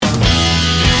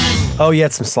Oh, you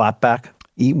had some slapback.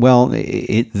 Well,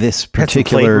 this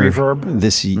particular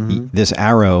this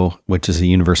Arrow, which is a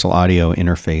universal audio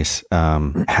interface,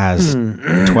 has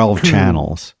 12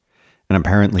 channels, and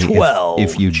apparently,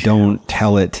 if you don't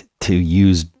tell it to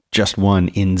use just one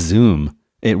in Zoom,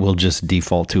 it will just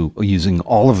default to using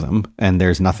all of them, and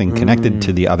there's nothing connected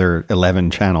to the other 11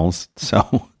 channels.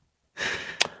 So,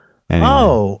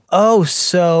 anyway.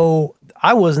 So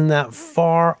I wasn't that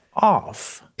far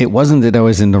off. It wasn't that I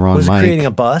was in the wrong mic. Was it creating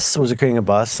a bus? Was it creating a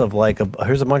bus of like,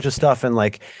 here's a bunch of stuff, and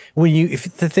like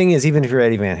if the thing is, even if you're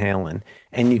Eddie Van Halen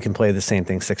and you can play the same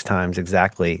thing 6 times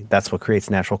exactly, that's what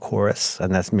creates natural chorus,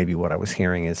 and that's maybe what I was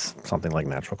hearing is something like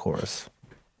natural chorus.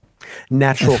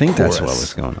 I think that's what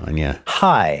was going on. Yeah.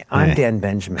 Hi, I'm Dan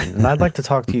Benjamin, and I'd like to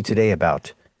talk to you today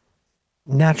about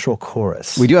natural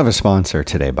chorus. We do have a sponsor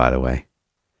today, by the way.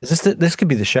 Is this could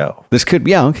be the show? This could,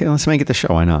 yeah. Okay, let's make it the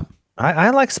show. Why not?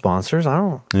 I like sponsors. I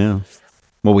don't. Yeah.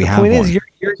 Well, we have one. The point is,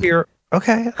 you're here.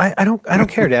 Okay. I don't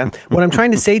care, Dan. What I'm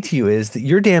trying to say to you is that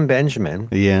you're Dan Benjamin.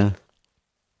 Yeah.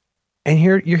 And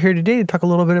you're here today to talk a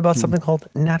little bit about something called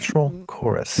natural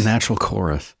chorus. Natural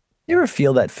chorus. You ever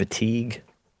feel that fatigue?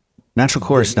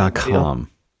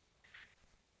 Naturalchorus.com.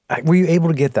 Were you able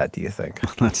to get that, do you think?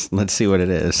 Let's see what it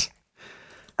is.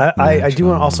 I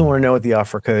do also want to know what the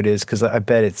offer code is, because I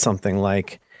bet it's something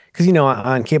like, because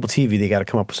on cable TV they got to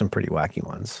come up with some pretty wacky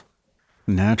ones.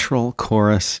 Natural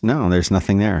chorus. No, there's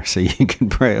nothing there. So you can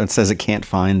pray. It says it can't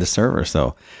find the server.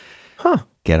 So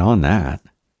get on that.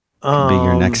 Could be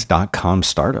your next .com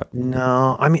startup.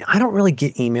 No, I mean, I don't really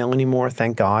get email anymore,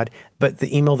 thank God. But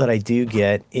the email that I do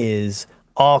get is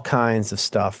all kinds of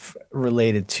stuff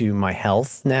related to my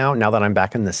health now that I'm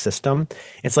back in the system.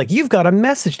 It's like, you've got a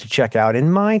message to check out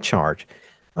in my chart.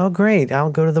 Oh, great.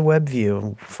 I'll go to the web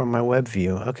view from my web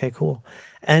view. Okay, cool.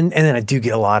 And then I do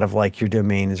get a lot of like, your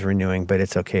domain is renewing, but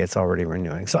it's okay. It's already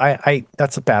renewing. So I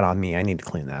that's bad on me. I need to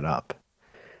clean that up.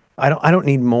 I don't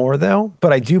need more though,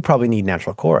 but I do probably need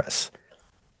natural chorus.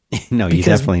 No, you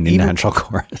definitely need natural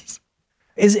chorus.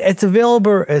 It's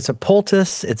available. It's a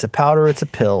poultice. It's a powder. It's a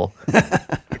pill.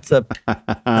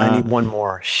 I need one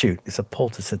more. Shoot. It's a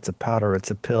poultice. It's a powder. It's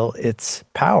a pill. It's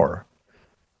power.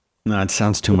 No, it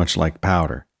sounds too much like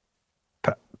powder.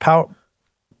 It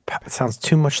sounds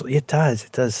too much. It does.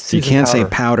 It does. You can't say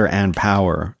powder and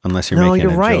power unless you're making a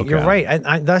joke. No, you're right.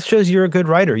 That shows you're a good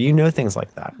writer. You know things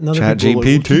like that.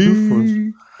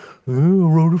 ChatGPT. Like,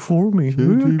 wrote it for me.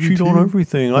 Cheat on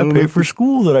everything. I pay for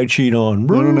school that I cheat on. I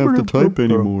don't have to type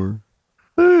anymore.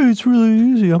 Hey, it's really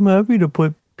easy. I'm happy to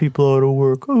put people out of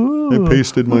work. I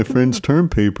pasted my friend's term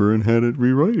paper and had it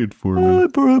rewrite it for me. I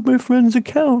borrowed my friend's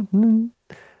account. And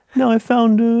now I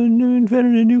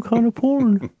invented a new kind of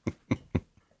porn.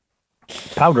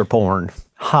 Powder porn.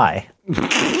 Hi,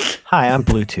 I'm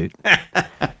Bluetooth.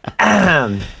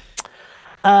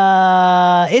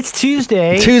 It's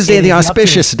Tuesday. The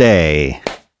auspicious day.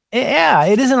 Yeah,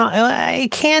 it is.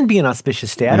 It can be an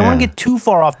auspicious day. I don't want to get too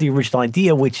far off the original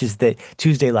idea, which is that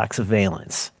Tuesday lacks a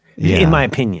valence, in my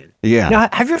opinion. Yeah. Now,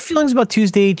 have your feelings about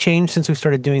Tuesday changed since we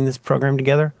started doing this program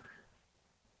together?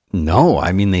 No,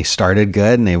 I mean, they started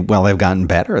good and they've gotten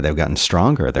better. They've gotten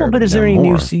stronger. But is there any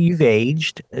new? So you've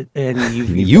aged and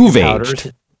you've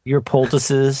aged your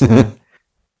poultices.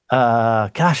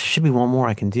 Gosh, there should be one more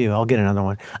I can do. I'll get another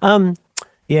one.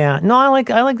 Yeah, no,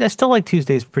 I still like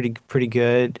Tuesdays pretty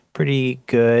good. I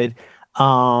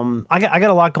got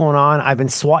a lot going on. I've been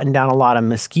swatting down a lot of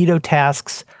mosquito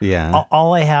tasks. Yeah.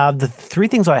 All I have, the 3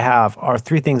 things I have are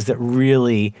 3 things that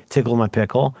really tickle my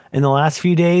pickle in the last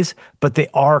few days, but they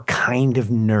are kind of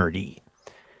nerdy.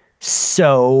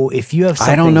 So if you have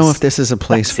something, I don't know if this is a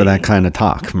place for that kind of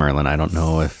talk, Merlin. I don't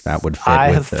know if that would fit.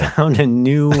 I have found a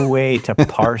new way to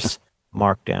parse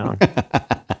Markdown.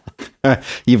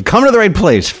 You've come to the right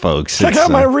place, folks. Check out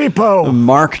my repo.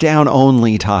 Markdown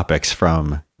only topics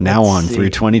from now on through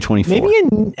 2024.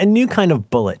 Maybe a new kind of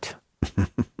bullet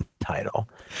title.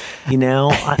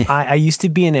 I used to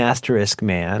be an asterisk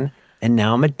man, and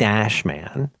now I'm a dash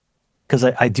man because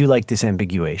I do like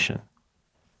disambiguation.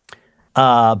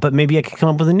 But maybe I could come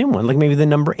up with a new one, like maybe the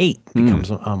number 8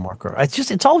 becomes a marker.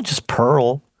 It's all just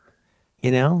Perl.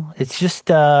 It's just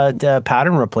the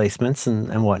pattern replacements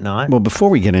and whatnot. Well, before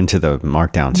we get into the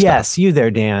Markdown stuff. Yes, you there,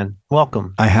 Dan.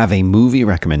 Welcome. I have a movie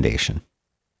recommendation.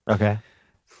 Okay.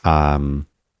 I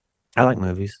like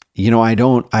movies. I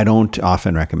don't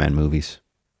often recommend movies,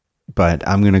 but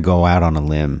I'm going to go out on a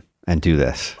limb and do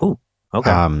this. Oh,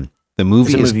 okay. The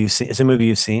movie is a movie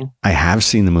you've seen? I have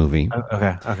seen the movie.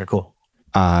 Okay, cool.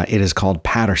 It is called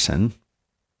Patterson.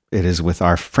 It is with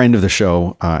our friend of the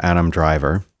show, Adam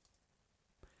Driver.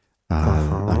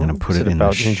 I'm going to put it in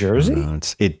about New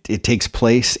Jersey. It takes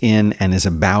place in and is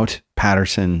about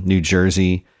Paterson, New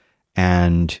Jersey,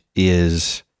 and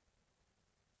is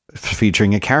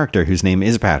featuring a character whose name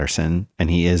is Paterson, and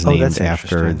he is named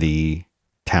after the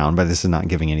town. But this is not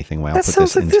giving anything away. This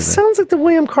sounds like the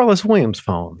William Carlos Williams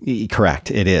poem.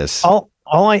 Correct. It is.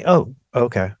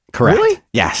 Okay. Correct. Really?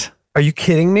 Yes. Are you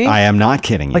kidding me? I am not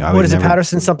kidding you. Like, what is it?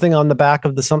 Patterson something on the back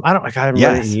of the I haven't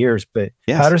read it in years, but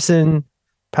Patterson.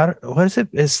 What is it?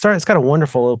 It's got a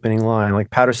wonderful opening line. Like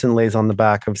Patterson lays on the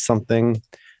back of something.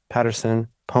 Patterson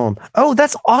poem. Oh,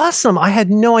 that's awesome! I had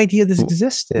no idea this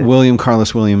existed. William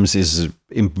Carlos Williams is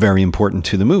very important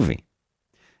to the movie.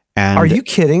 And are you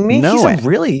kidding me? No,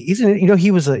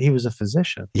 he was a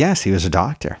physician. Yes, he was a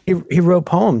doctor. He wrote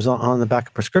poems on the back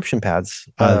of prescription pads.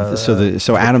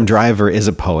 So Adam Driver is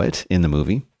a poet in the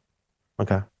movie.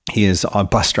 Okay. He is a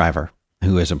bus driver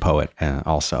who is a poet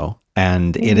also.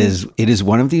 And it is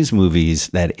one of these movies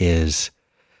that is,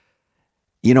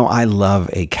 I love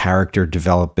a character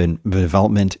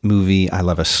development movie. I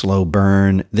love a slow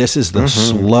burn. This is the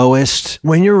slowest.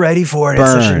 When you're ready for it,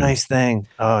 it's such a nice thing.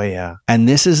 Oh yeah. And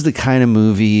this is the kind of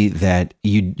movie that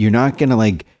you're not going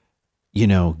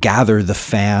to gather the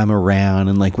fam around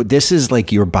and this is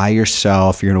like you're by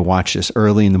yourself. You're going to watch this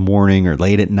early in the morning or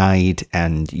late at night,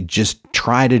 and you just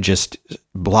try to just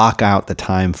block out the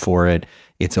time for it.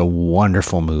 It's a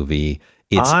wonderful movie.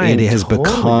 It has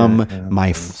become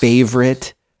my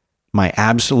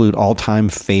absolute all-time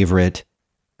favorite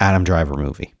Adam Driver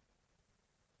movie.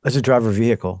 It's a Driver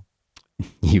vehicle.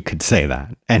 You could say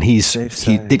that. And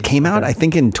it came out, I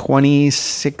think, in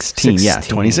 2016. Yeah,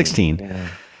 2016. Yeah.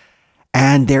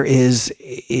 And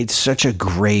it's such a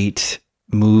great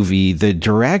movie. The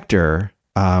director,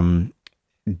 Jim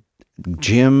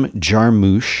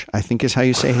Jarmusch, I think is how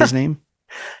you say his name.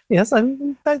 Yes, I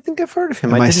think I've heard of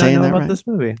him. I did not know about this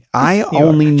movie. I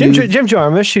only knew Jim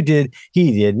Jarmusch,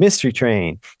 he did Mystery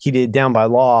Train. He did Down by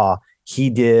Law. He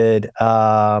did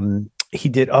oh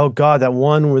God, that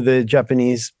one where the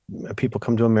Japanese people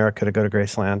come to America to go to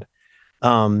Graceland.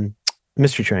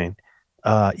 Mystery Train.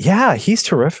 Yeah, he's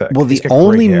terrific. Well, the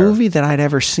only movie that I'd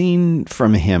ever seen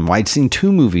from him, I'd seen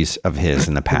two movies of his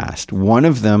in the past. One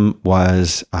of them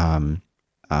was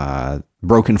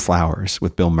Broken Flowers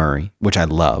with Bill Murray, which I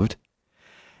loved.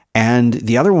 And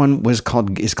the other one is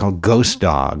called Ghost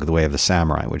Dog, The Way of the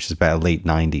Samurai, which is about a late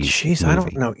 90s Jeez, movie. I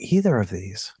don't know either of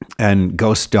these. And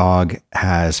Ghost Dog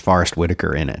has Forrest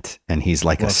Whitaker in it. And he's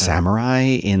like a samurai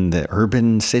in the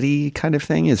urban city kind of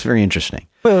thing. It's very interesting.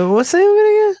 Wait, what's the name of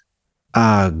it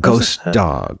again? Ghost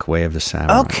Dog, Way of the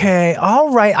Samurai. Okay,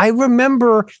 all right. I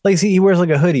remember, he wears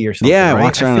like a hoodie or something. Yeah, right?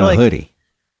 Walks around in a hoodie.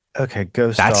 Okay,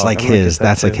 Ghost Dog. That's like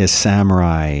his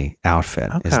samurai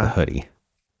outfit is the hoodie.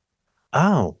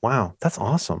 Oh, wow. That's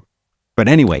awesome. But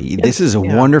anyway, this is a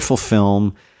wonderful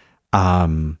film.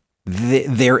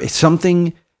 There is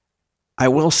something, I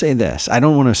will say this, I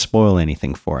don't want to spoil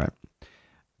anything for it,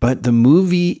 but the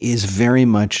movie is very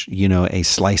much, a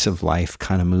slice of life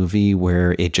kind of movie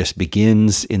where it just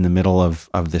begins in the middle of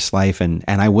this life. And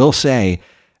I will say,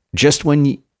 just when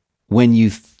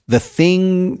you the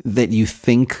thing that you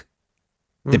think,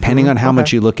 depending on how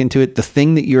much you look into it, the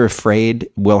thing that you're afraid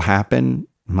will happen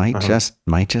might just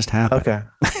happen. Okay.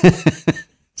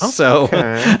 So,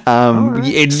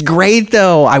 it's great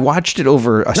though. I watched it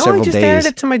over several days. I just added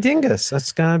it to my dingus.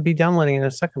 That's gonna be downloading in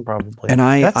a second, probably. And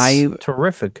that's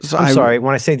terrific. So I'm sorry.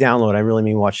 When I say download, I really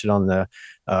mean watch it on the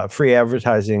free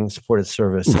advertising supported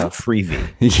service, Freevee.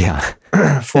 Yeah,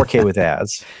 4K with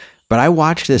ads. But I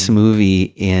watched this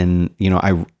movie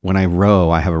when I row,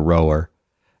 I have a rower,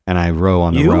 and I row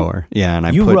on the rower. Yeah, and I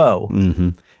row. Mm-hmm,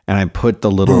 and I put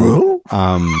the little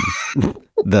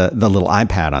the little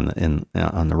iPad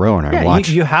on the rower, and I watch.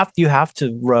 You have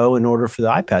to row in order for the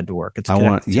iPad to work. It's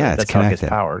connected. It's connected. How it gets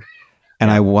powered.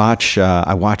 And I watch.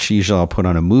 Usually, I'll put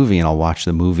on a movie, and I'll watch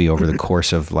the movie over the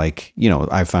course of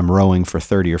if I'm rowing for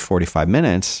 30 or 45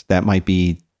 minutes, that might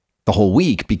be the whole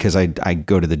week because I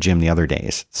go to the gym the other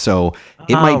days. So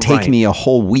it might take me a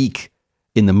whole week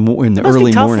in the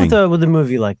early morning with a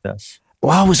movie like this.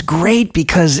 Well, it was great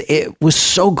because it was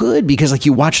so good because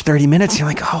you watch 30 minutes, you're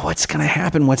like, oh, what's going to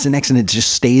happen? What's the next? And it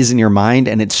just stays in your mind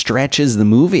and it stretches the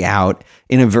movie out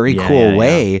in a very cool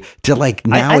way to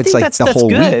now it's like the whole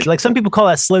week. Like some people call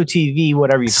that slow TV,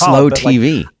 whatever you call it. Slow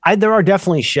TV. There are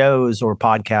definitely shows or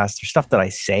podcasts or stuff that I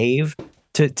save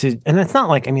to, and it's not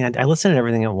I listen to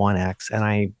everything at 1X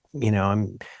and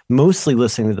I'm mostly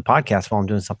listening to the podcast while I'm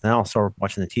doing something else or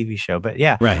watching the TV show. But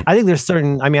yeah, right. I think there's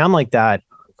certain, I'm like that.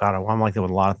 God, I'm like that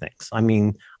with a lot of things. I'm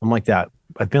like that.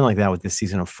 I've been like that with this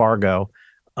season of Fargo.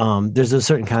 There's a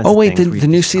certain kind of. Oh wait, the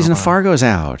new season of Fargo is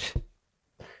out.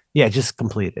 Yeah, just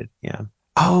completed. Yeah.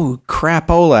 Oh,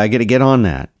 crapola. I got to get on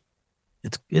that.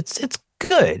 It's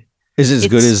good. Is it as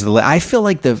good as I feel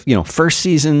like the first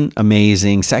season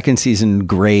amazing, second season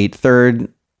great,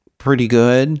 third pretty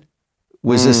good.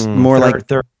 Was this more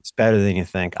third? It's better than you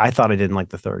think. I thought I didn't like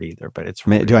the third either, but it's.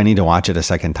 Do I need to watch it a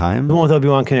second time? The one with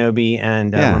Obi-Wan Kenobi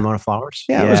and Ramona Flowers.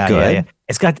 Yeah, it was good. Yeah.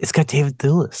 It's got David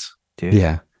Thewlis, dude.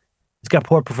 Yeah, it's got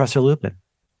poor Professor Lupin.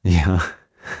 Yeah.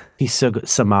 He's so good.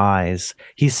 Samais.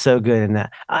 He's so good in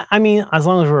that. I mean, as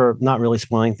long as we're not really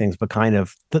spoiling things, but kind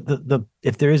of the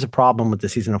if there is a problem with the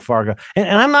season of Fargo, and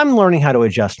I'm learning how to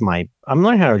adjust my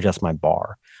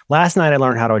bar. Last night I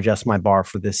learned how to adjust my bar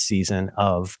for this season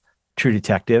of True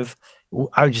Detective.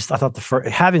 I thought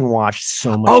having watched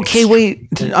so much. Okay, wait.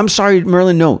 I'm sorry,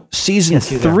 Merlin. No, season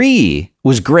 3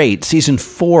 was great. Season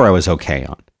 4 I was okay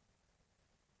on.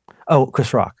 Oh,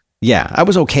 Chris Rock. Yeah, I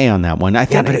was okay on that one. I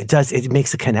think but it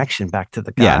makes a connection back to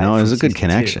the guy. Yeah, no, it was a good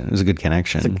connection. It was a good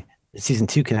connection. Season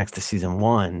 2 connects to season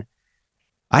 1.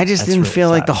 I just didn't feel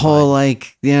like the whole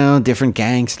different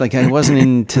gangs. Like I wasn't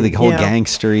into the whole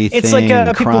gangstery thing. It's like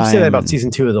people say that about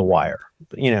season 2 of The Wire.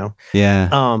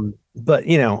 Yeah. But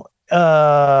yeah.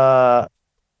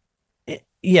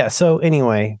 So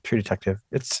anyway, True Detective.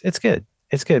 It's good.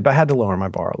 It's good. But I had to lower my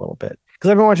bar a little bit. Because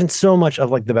I've been watching so much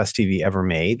of the best TV ever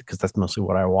made, because that's mostly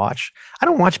what I watch. I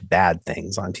don't watch bad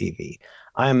things on TV.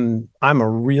 I'm a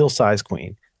real size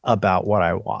queen about what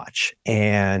I watch.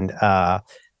 And,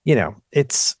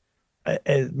 it's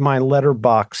my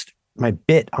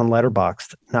bit on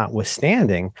Letterboxd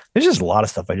notwithstanding, there's just a lot of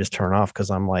stuff I just turn off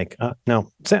because I'm like,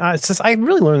 no. It's just, I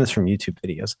really learned this from YouTube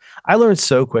videos. I learned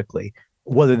so quickly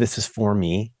whether this is for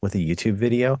me with a YouTube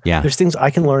video. Yeah. There's things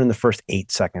I can learn in the first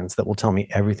 8 seconds that will tell me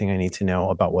everything I need to know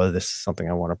about whether this is something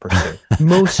I want to pursue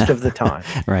most of the time.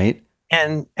 Right.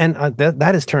 And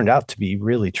that has turned out to be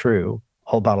really true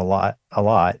about a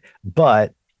lot.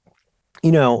 But,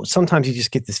 sometimes you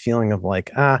just get this feeling of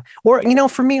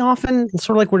for me, often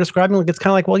sort of like we're describing, it's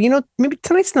kind of like, well, maybe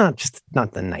tonight's not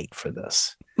the night for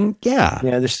this. Yeah.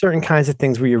 There's certain kinds of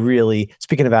things where you're really,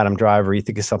 speaking of Adam Driver, you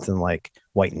think of something like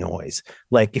White Noise.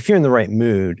 Like if you're in the right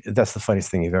mood, that's the funniest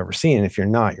thing you've ever seen. And if you're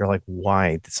not, you're like,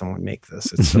 why did someone make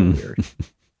this? It's so weird.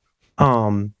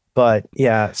 But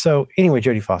yeah. So anyway,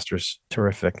 Jodie Foster's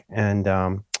terrific.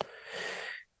 And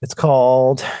it's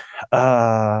called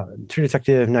True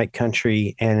Detective Night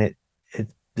Country. And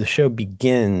the show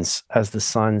begins as the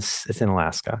sun's, it's in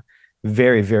Alaska,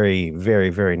 very, very, very,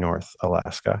 very north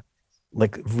Alaska.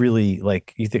 Really,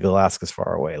 you think Alaska's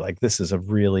far away. This is a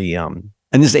really and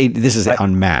this is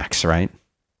on Max, right?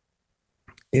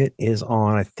 It is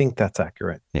on. I think that's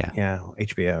accurate. Yeah.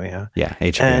 HBO. Yeah,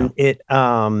 HBO.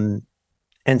 And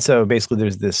and so basically,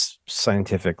 there's this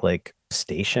scientific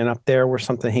station up there where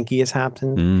something hinky has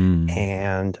happened,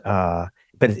 and but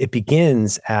it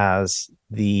begins as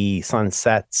the sun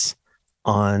sets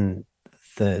on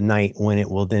the night when it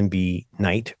will then be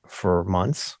night for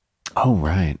months. Oh,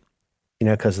 right.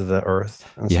 Because of the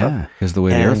Earth. Yeah, because the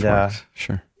way the Earth works.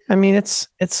 Sure. I mean, it's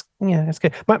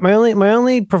good. My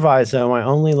only proviso,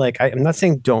 I'm not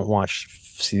saying don't watch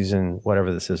season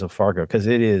whatever this is of Fargo, because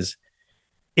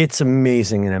it's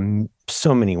amazing in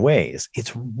so many ways.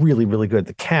 It's really, really good.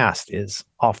 The cast is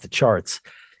off the charts.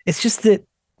 It's just that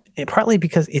partly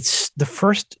because it's the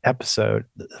first episode,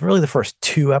 really the first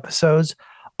 2 episodes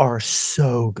are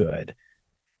so good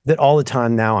that all the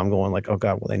time now I'm going oh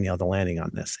God, will they nail the landing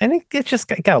on this? And it just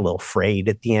got a little frayed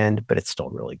at the end, but it's still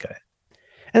really good.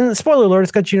 And spoiler alert,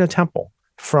 it's got Juno Temple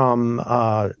from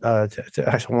I want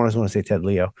to say Ted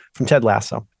Leo from Ted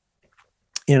Lasso.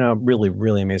 Really,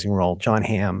 really amazing role. John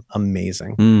Hamm,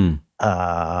 amazing.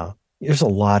 There's a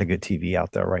lot of good TV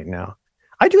out there right now.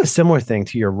 I do a similar thing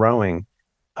to your rowing,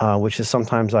 which is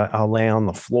sometimes I'll lay on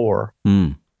the floor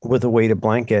with a weighted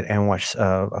blanket and watch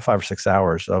 5 or 6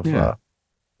 hours of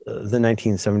the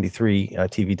 1973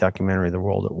 TV documentary, The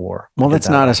World at War. Well, that's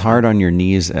not as hard on your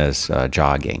knees as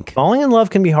jogging. Falling in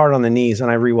love can be hard on the knees, and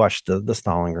I rewatched the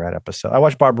Stalingrad episode. I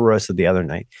watched Barbarossa the other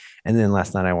night, and then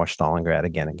last night I watched Stalingrad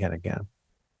again.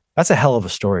 That's a hell of a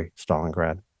story,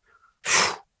 Stalingrad.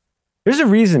 There's a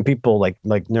reason people like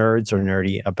nerds are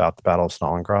nerdy about the Battle of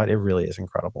Stalingrad. It really is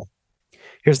incredible.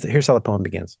 Here's how the poem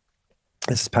begins.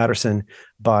 This is Patterson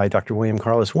by Dr. William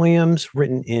Carlos Williams,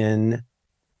 written in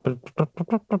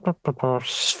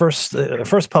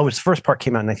first published. First part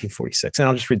came out in 1946, and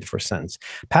I'll just read the first sentence.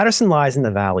 Patterson lies in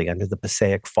the valley under the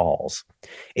Passaic Falls,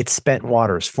 its spent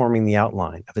waters forming the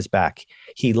outline of his back.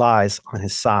 He lies on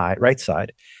his right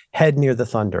side, head near the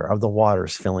thunder of the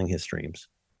waters filling his dreams.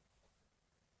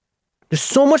 There's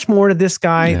so much more to this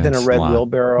guy than a red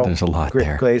wheelbarrow. There's a lot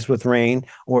there. Glazed with rain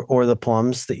or the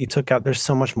plums that you took out. There's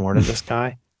so much more to this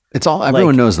guy. It's all,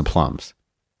 everyone knows the plums.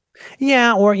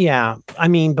 Yeah. I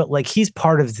mean, but like he's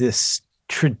part of this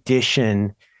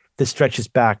tradition that stretches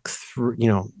back through,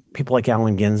 people like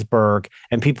Allen Ginsberg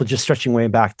and people just stretching way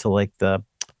back to like the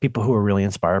people who were really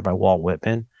inspired by Walt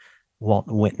Whitman.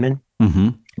 Mm-hmm.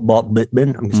 Walt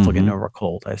Whitman. I'm still getting over a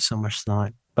cold. I have so much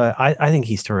snot, but I think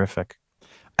he's terrific.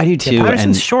 I do too.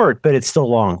 Patterson's short, but it's still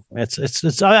long.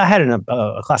 It's. I had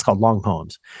a class called Long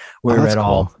Poems, where we read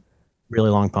all really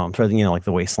long poems, like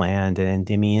The Wasteland and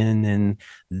Endymion and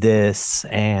this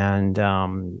and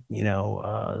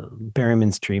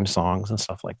Berryman's Dream Songs and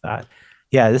stuff like that.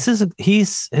 Yeah,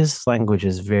 his language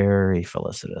is very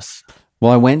felicitous.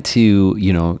 Well, I went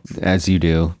to, as you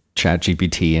do,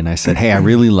 ChatGPT, and I said, hey, I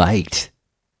really liked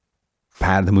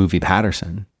the movie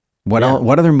Patterson. What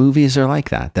other movies are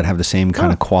like that have the same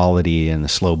kind of quality and the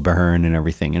slow burn and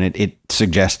everything? And it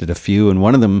suggested a few, and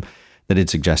one of them that it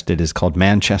suggested is called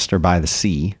Manchester by the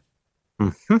Sea.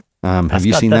 Mm-hmm. Have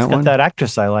you seen that one? It's got that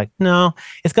actress I like. No,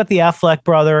 it's got the Affleck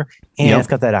brother, and it's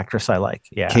got that actress I like.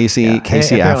 Yeah, Casey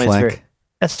Affleck.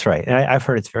 That's right. And I've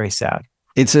heard it's very sad.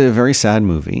 It's a very sad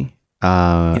movie.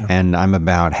 And I'm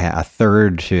about a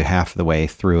third to half the way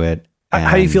through it.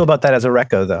 How do you feel about that as a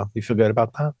reco, though? You feel good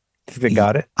about that? You think they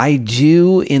got it? I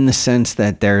do, in the sense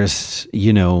that there's,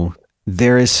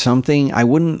 there is something. I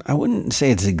wouldn't say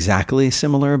it's exactly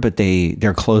similar, but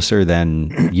they're closer than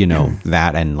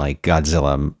that and like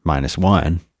Godzilla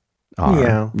 -1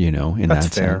 are. In that's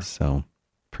that fair. sense. So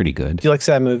pretty good. Do you like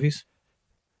sad movies?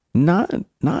 Not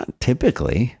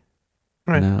typically.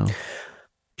 Right. No.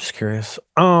 Just curious.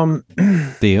 Do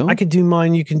you? I could do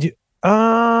mine. You can do.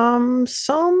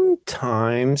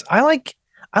 Sometimes I like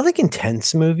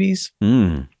intense movies.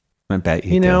 I bet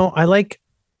you do. I like.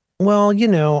 Well,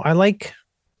 I like,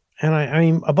 and I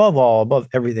mean, above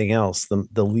everything else,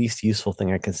 the least useful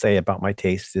thing I can say about my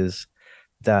taste is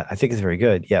that I think it's very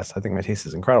good. Yes, I think my taste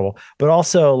is incredible. But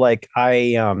also, like,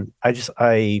 I'm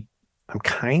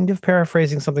kind of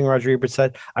paraphrasing something Roger Ebert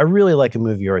said. I really like a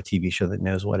movie or a TV show that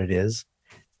knows what it is,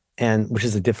 and which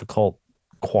is a difficult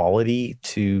quality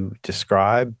to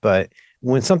describe. But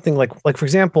when something like for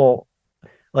example,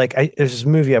 there's this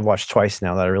movie I've watched twice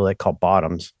now that I really like called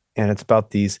Bottoms. And it's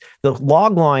about the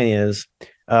log line is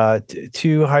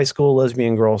two high school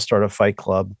lesbian girls start a fight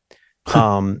club.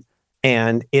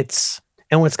 And it's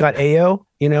got Ayo,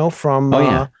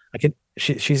 from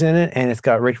she's in it, and it's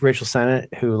got Rachel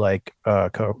Sennett who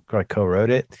co-wrote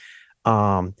it.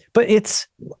 But it's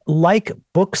like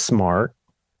Booksmart,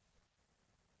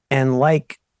 and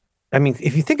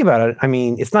if you think about it,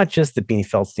 it's not just that Beanie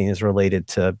Feldstein is related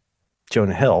to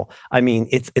Jonah Hill.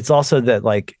 It's also that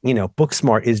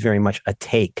Booksmart is very much a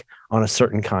take on a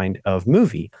certain kind of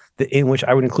movie in which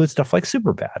I would include stuff like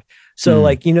Superbad. So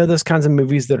those kinds of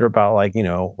movies that are about we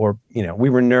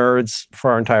were nerds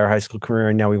for our entire high school career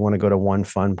and now we want to go to one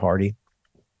fun party.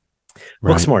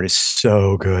 Right. Booksmart is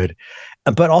so good.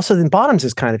 But also then Bottoms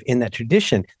is kind of in that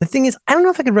tradition. The thing is, I don't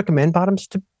know if I could recommend Bottoms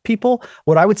to people.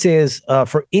 What I would say is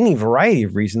for any variety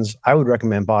of reasons, I would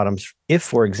recommend Bottoms if,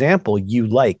 for example, you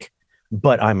like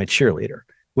But I'm a Cheerleader,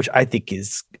 which I think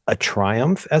is a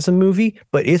triumph as a movie,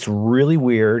 but it's really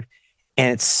weird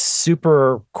and it's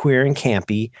super queer and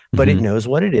campy, but it knows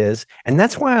what it is. And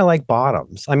that's why I like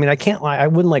Bottoms. I can't lie. I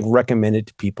wouldn't recommend it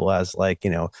to people as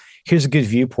here's a good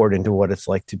viewport into what it's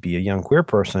like to be a young queer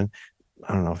person.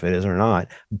 I don't know if it is or not,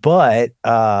 but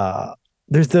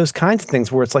there's those kinds of things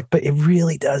where it's but it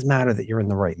really does matter that you're in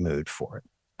the right mood for it.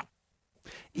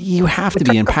 You have to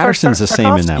be, and Patterson's the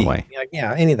same in that way.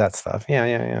 Yeah, any of that stuff. Yeah.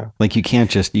 You can't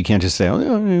just say, "Oh,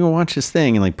 I'm gonna go watch this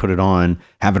thing," and put it on,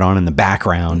 have it on in the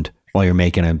background while you're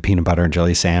making a peanut butter and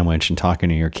jelly sandwich and talking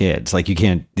to your kids. You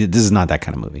can't. This is not that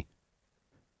kind of movie.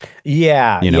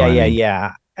 Yeah,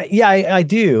 yeah. I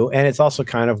do, and it's also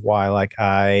kind of why,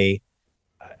 I,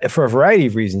 for a variety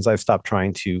of reasons, I've stopped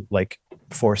trying to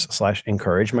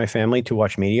force/encourage my family to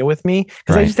watch media with me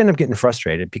because I just end up getting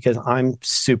frustrated because I'm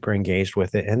super engaged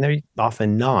with it and they're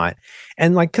often not,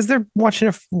 and because they're watching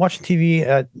TV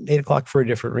at 8:00 for a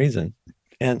different reason,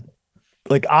 and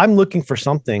I'm looking for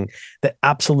something that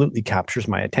absolutely captures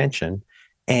my attention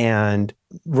and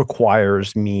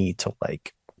requires me to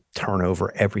turn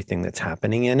over everything that's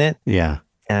happening in it. Yeah,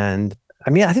 and I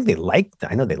think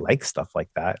I know they like stuff like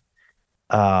that,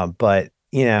 but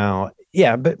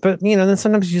yeah, but then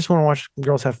sometimes you just want to watch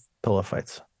girls have pillow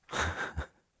fights.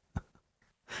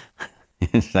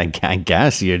 I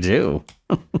guess you do.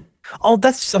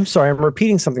 I'm sorry. I'm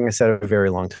repeating something I said a very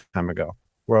long time ago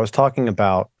where I was talking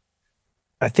about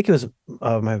I think it was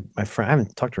my friend. I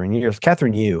haven't talked to her in years.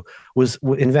 Catherine Yu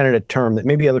invented a term that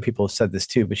maybe other people have said this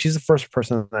too, but she's the first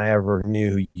person I ever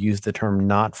knew who used the term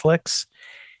 "notflix,"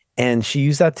 and she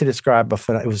used that to describe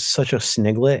it was such a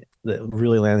sniglet that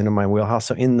really landed in my wheelhouse.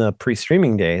 So in the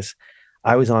pre-streaming days,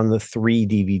 I was on the 3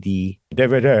 DVD.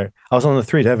 I was on the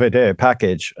 3 DVD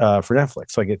package for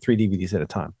Netflix, so I get 3 DVDs at a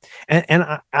time. And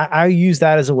I use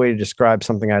that as a way to describe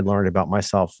something I'd learned about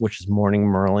myself, which is morning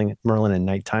Merlin and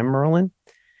nighttime Merlin.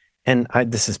 And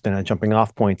this has been a jumping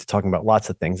off point to talking about lots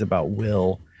of things about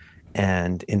will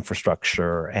and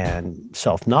infrastructure and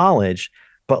self-knowledge.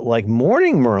 But like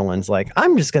morning Merlin's like,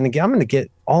 I'm going to get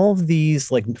all of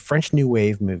these like French New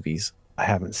Wave movies I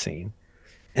haven't seen.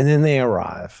 And then they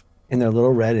arrive in their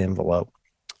little red envelope,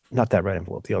 not that red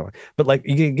envelope, the other one, but like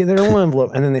you get their little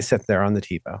envelope and then they sit there on the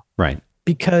TiVo. Right.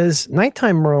 Because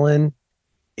nighttime Merlin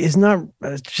is not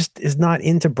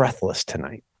into Breathless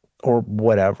tonight or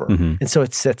whatever. Mm-hmm. And so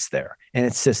it sits there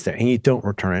and you don't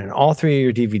return it. And all 3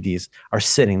 of your DVDs are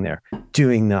sitting there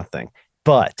doing nothing.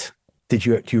 But do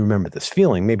you remember this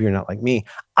feeling? Maybe you're not like me.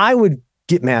 I would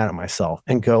get mad at myself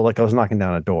and go like I was knocking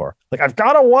down a door. Like I've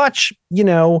got to watch,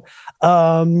 whatever,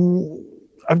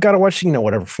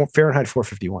 Fahrenheit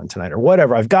 451 tonight or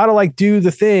whatever. I've got to like do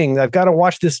the thing. I've got to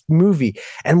watch this movie.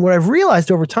 And what I've realized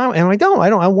over time, and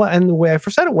and the way I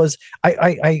first said it was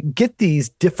I get these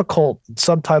difficult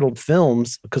subtitled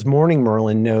films because morning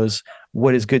Merlin knows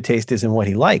what his good taste is and what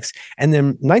he likes. And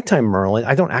then nighttime Merlin,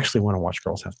 I don't actually want to watch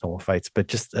girls have pillow fights, but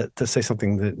just to say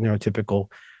something that neurotypical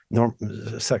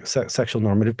sexual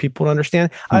normative people would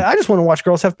understand. I just want to watch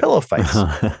girls have pillow fights.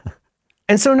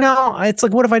 And so now it's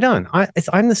like, what have I done?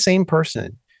 I'm the same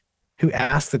person who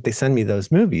asked that they send me those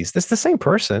movies. That's the same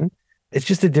person. It's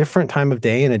just a different time of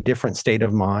day and a different state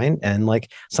of mind. And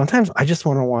like, sometimes I just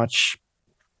want to watch,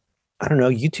 I don't know,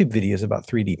 YouTube videos about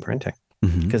 3D printing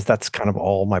because that's kind of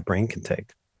all my brain can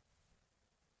take.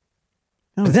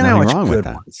 No, but then I watch good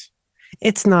ones.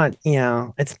 It's not,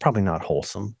 it's probably not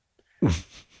wholesome.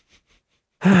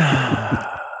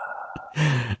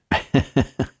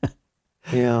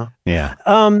 Yeah.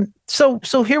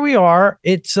 So here we are.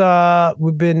 It's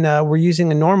we're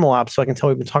using a normal app, so I can tell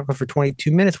we've been talking for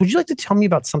 22 minutes. Would you like to tell me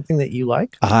about something that you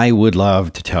like? I would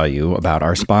love to tell you about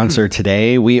our sponsor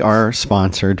today. We are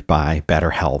sponsored by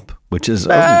BetterHelp, which is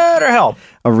BetterHelp.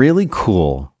 A really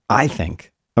cool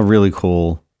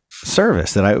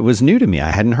service that was new to me.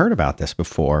 I hadn't heard about this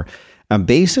before.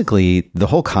 Basically, the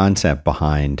whole concept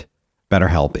behind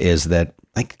BetterHelp is that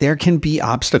like there can be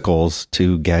obstacles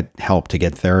to get help, to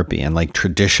get therapy, and like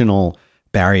traditional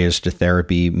barriers to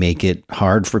therapy make it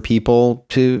hard for people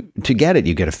to get it.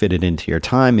 You got to fit it into your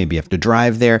time. Maybe you have to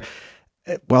drive there.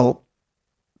 Well,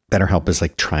 BetterHelp is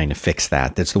like trying to fix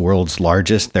that. That's the world's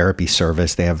largest therapy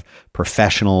service. They have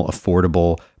professional,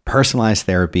 affordable, personalized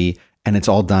therapy, and it's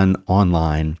all done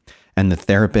online. And the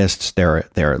therapists,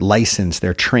 they're licensed,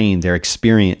 they're trained, they're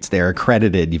experienced, they're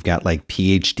accredited. You've got like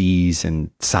PhDs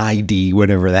and PsyD,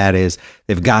 whatever that is.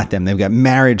 They've got them. They've got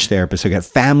marriage therapists. They've got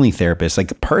family therapists.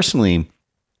 Like personally,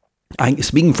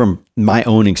 speaking from my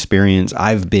own experience,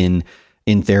 I've been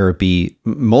in therapy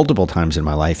multiple times in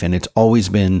my life, and it's always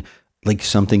been like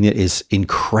something that is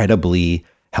incredibly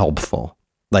helpful.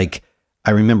 Like, I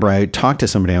remember I talked to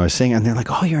somebody I was saying, and they're like,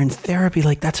 "Oh, you're in therapy.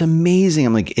 Like, that's amazing."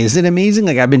 I'm like, "Is it amazing?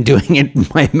 Like, I've been doing it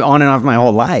on and off my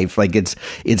whole life. Like, it's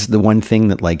the one thing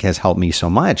that like has helped me so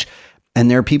much."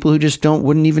 And there are people who just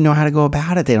wouldn't even know how to go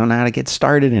about it. They don't know how to get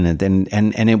started in it,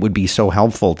 and it would be so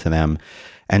helpful to them.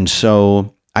 And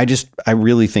so I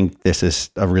really think this is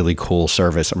a really cool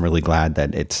service. I'm really glad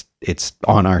that it's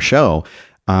on our show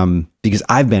because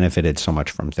I've benefited so much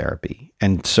from therapy.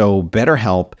 And so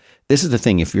BetterHelp. This is the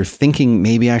thing. If you're thinking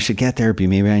maybe I should get therapy,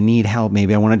 maybe I need help,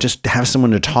 maybe I want to just have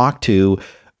someone to talk to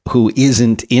who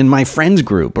isn't in my friends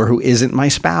group or who isn't my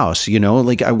spouse,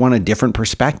 like I want a different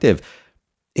perspective.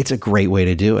 It's a great way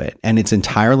to do it. And it's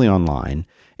entirely online.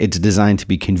 It's designed to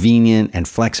be convenient and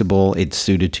flexible. It's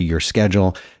suited to your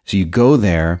schedule. So you go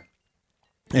there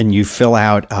and you fill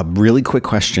out a really quick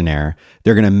questionnaire.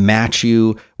 They're going to match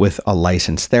you with a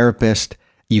licensed therapist.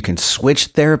 You can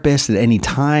switch therapists at any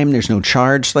time. There's no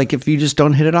charge. Like if you just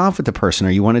don't hit it off with the person or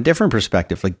you want a different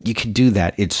perspective, like you can do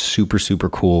that. It's super, super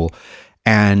cool.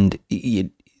 And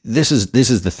this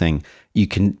is the thing. You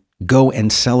can go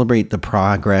and celebrate the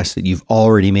progress that you've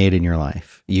already made in your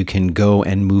life. You can go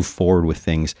and move forward with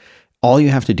things. All you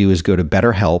have to do is go to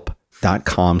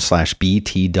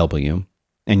betterhelp.com/BTW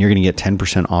and you're going to get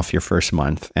 10% off your first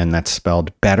month. And that's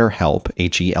spelled BetterHelp,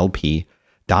 HELP.com/BTW.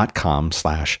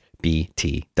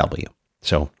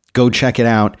 So go check it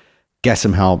out, get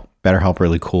some help. BetterHelp,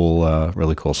 really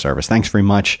cool service. Thanks very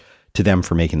much to them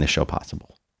for making this show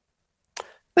possible.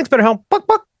 Thanks, BetterHelp. Buck,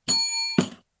 buck.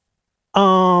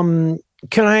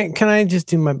 Can I just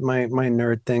do my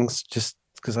nerd things just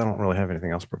because I don't really have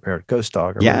anything else prepared? Ghost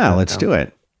Dog. Yeah, let's do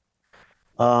it.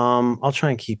 I'll try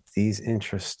and keep these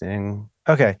interesting.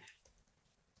 Okay.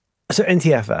 So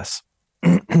NTFS.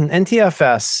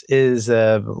 NTFS is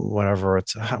whatever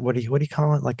it's what do you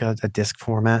call it, like a disk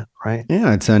format, right?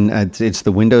 Yeah, it's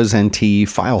the Windows NT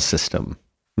file system,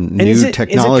 new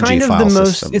technology file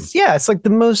system. It's like the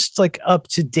most like up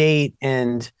to date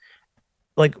and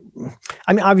like,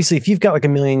 I mean, obviously, if you've got like a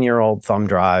 1,000,000-year-old thumb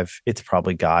drive, it's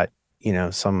probably got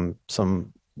some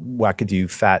wackadoo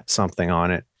fat something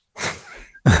on it,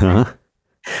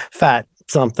 fat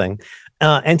something.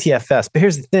 NTFS. But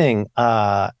here's the thing.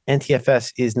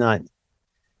 NTFS is not,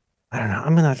 I don't know.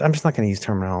 I'm just not going to use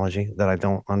terminology that I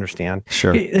don't understand.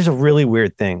 Sure. There's a really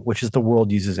weird thing, which is the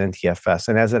world uses NTFS.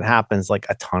 And as it happens, like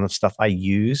a ton of stuff I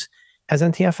use has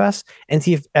NTFS.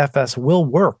 NTFS will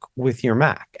work with your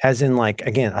Mac, as in like,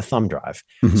 again, a thumb drive.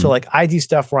 Mm-hmm. So like I do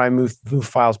stuff where I move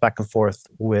files back and forth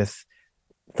with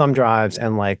thumb drives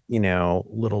and like,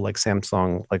 little like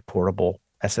Samsung, like portable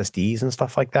SSDs and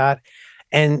stuff like that.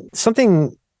 And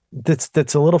something that's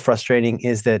a little frustrating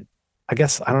is that, I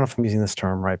guess, I don't know if I'm using this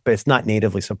term right, but it's not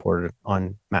natively supported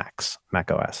on Mac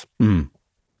OS. Mm.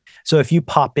 So if you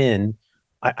pop in,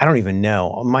 I don't even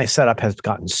know, my setup has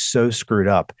gotten so screwed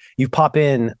up. You pop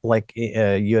in like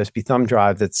a USB thumb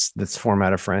drive that's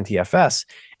formatted for NTFS,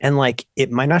 and like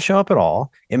it might not show up at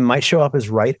all. It might show up as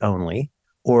write only,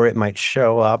 or it might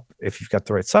show up, if you've got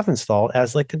the right stuff installed,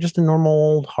 as like just a normal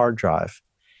old hard drive.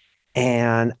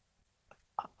 And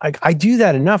I do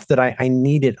that enough that I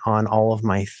need it on all of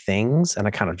my things. And I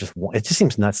kind of it just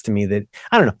seems nuts to me that,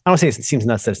 I don't know. I don't say it seems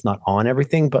nuts that it's not on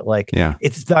everything, but like,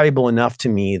 it's valuable enough to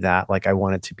me that like, I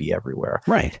want it to be everywhere.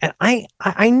 Right. And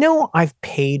I know I've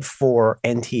paid for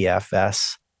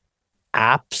NTFS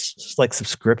apps, like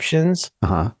subscriptions.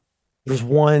 Uh-huh. There's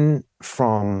one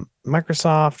from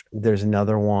Microsoft. There's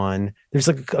another one. There's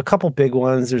like a couple big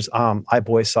ones. There's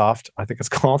iBoysoft. I think it's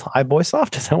called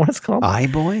iBoysoft. Is that what it's called?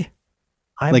 iBoy?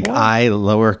 Like I,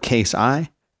 lowercase I?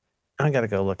 I got to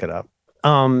go look it up.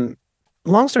 Long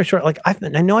story short, like I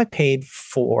know I paid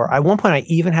for, at one point I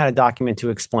even had a document to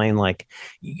explain like,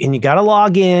 and you got to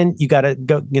log in, you got to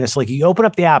go, so like you open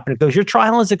up the app and it goes, your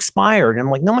trial has expired. And I'm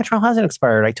like, no, my trial hasn't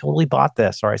expired. I totally bought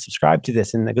this, or I subscribed to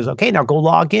this. And it goes, okay, now go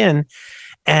log in.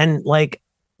 And like,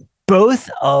 both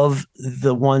of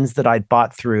the ones that I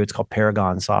bought through, it's called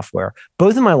Paragon software.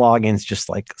 Both of my logins just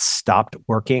like stopped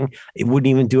working. It wouldn't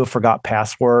even do a forgot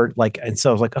password. Like, and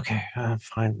so I was like, okay,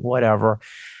 fine, whatever.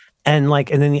 And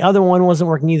like, and then the other one wasn't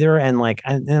working either. And like,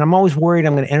 and I'm always worried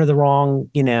I'm going to enter the wrong,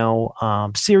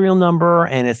 serial number.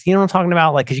 And it's, what I'm talking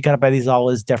about? Like, cause you got to buy these all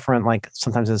as different, like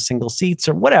sometimes as single seats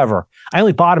or whatever. I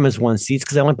only bought them as one seats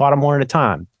because I only bought them one at a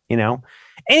time,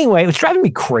 Anyway, it was driving me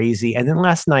crazy. And then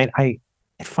last night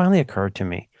it finally occurred to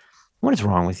me, what is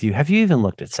wrong with you? Have you even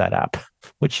looked at SetApp,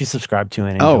 which you subscribe to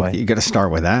and enjoy? Oh, you got to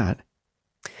start with that.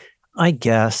 I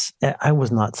guess I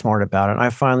was not smart about it.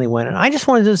 I finally went, and I just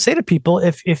wanted to say to people,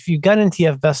 if you got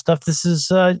NTFS stuff, this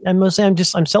is, and mostly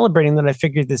I'm celebrating that I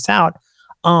figured this out.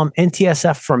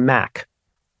 NTSF for Mac,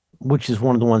 which is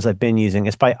one of the ones I've been using.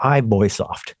 It's by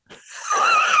iBoysoft.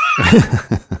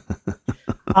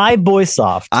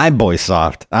 iBoysoft.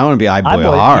 iBoysoft. I want to be iBoy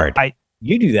hard.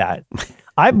 You do that.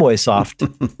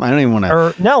 iBoysoft. I don't even want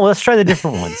to. No, let's try the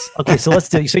different ones. Okay, so let's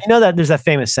do. So that there's that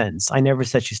famous sentence. I never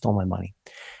said she stole my money.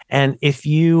 And if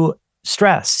you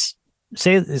stress,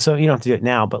 say, so you don't have to do it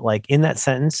now, but like in that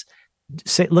sentence,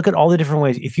 look at all the different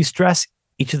ways. If you stress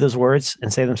each of those words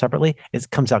and say them separately, it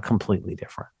comes out completely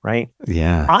different, right?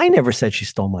 Yeah. I never said she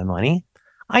stole my money.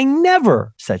 I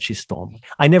never said she stole me.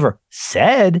 I never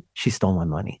said she stole my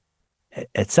money,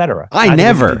 etc.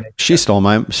 She stole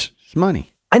my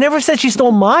money. I never said she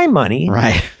stole my money.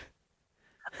 Right.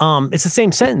 It's the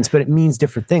same sentence, but it means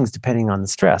different things depending on the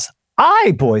stress.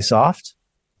 iBoysoft.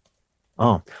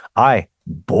 Oh, iBoysoft.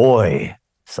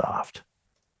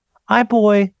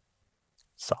 iBoysoft.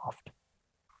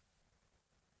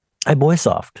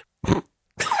 iBoysoft.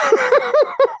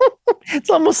 It's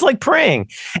almost like praying.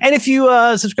 And if you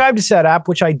subscribe to SetApp,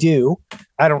 which I do,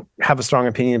 I don't have a strong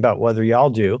opinion about whether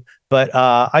y'all do, but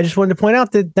I just wanted to point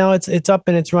out that now it's up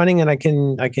and it's running, and I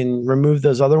can remove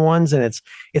those other ones, and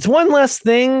it's one less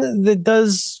thing that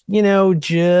does,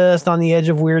 just on the edge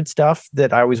of weird stuff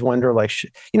that I always wonder, like,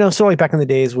 sort of like back in the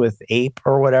days with Ape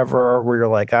or whatever, where you're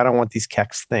like, I don't want these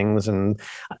Kex things, and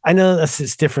I know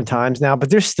it's different times now, but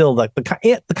there's still like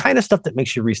the kind of stuff that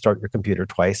makes you restart your computer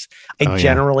twice.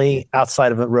 Generally,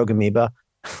 outside of a Rogue Amoeba,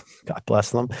 God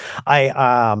bless them.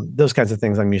 Those kinds of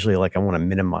things I'm usually like, I want to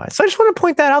minimize. So I just want to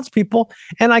point that out to people.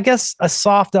 And I guess an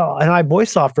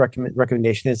iBoySoft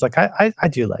recommendation is like, I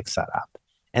do like Setapp.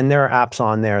 And there are apps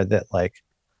on there that like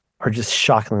are just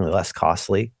shockingly less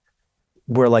costly,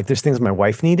 where like there's things my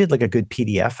wife needed, like a good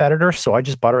PDF editor. So I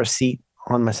just bought her a seat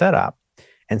on my Setapp.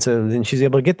 And so then she's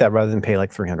able to get that rather than pay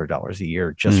like $300 a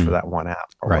year just for that one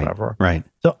app or whatever. Right.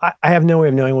 So I have no way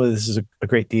of knowing whether this is a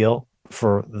great deal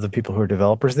for the people who are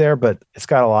developers there, but it's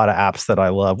got a lot of apps that I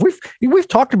love. We've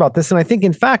talked about this, and I think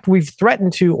in fact we've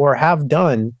threatened to, or haven't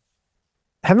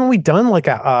we done like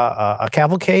a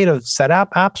cavalcade of Setapp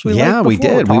apps? We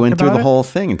did. We went through the whole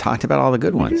thing and talked about all the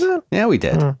good ones. Yeah, we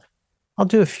did. I'll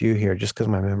do a few here just because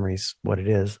my memory's what it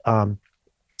is.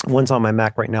 One's on my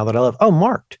Mac right now that I love. Oh,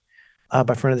 Marked.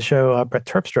 By friend of the show, Brett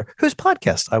Terpstra, whose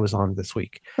podcast I was on this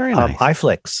week. Very nice.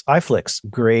 iFlix,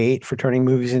 great for turning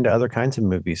movies into other kinds of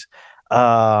movies.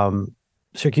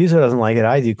 Circuso doesn't like it.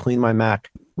 I do. Clean My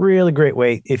Mac. Really great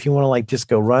way if you want to like just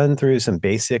go run through some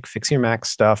basic fix your Mac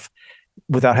stuff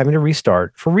without having to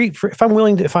restart.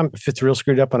 If it's real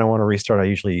screwed up and I want to restart, I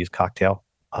usually use Cocktail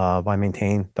by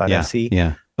maintain.sc.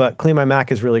 Yeah. But Clean My Mac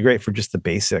is really great for just the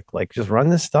basic, like just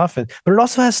run this stuff. But it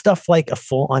also has stuff like a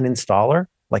full uninstaller,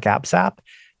 like AppSap.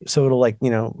 So it'll like,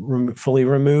 fully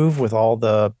remove with all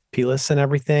the plists and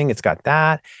everything. It's got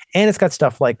that. And it's got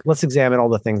stuff like, let's examine all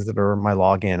the things that are my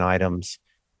login items.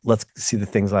 Let's see the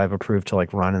things I've approved to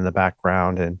like run in the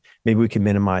background. And maybe we can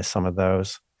minimize some of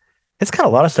those. It's got a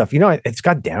lot of stuff. It's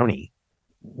got Downy,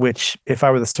 which if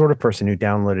I were the sort of person who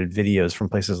downloaded videos from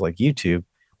places like YouTube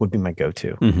would be my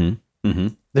go-to. Mm-hmm. Mm-hmm.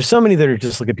 There's so many that are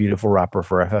just like a beautiful wrapper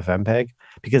for FFmpeg,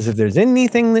 because if there's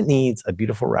anything that needs a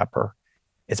beautiful wrapper,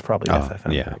 it's probably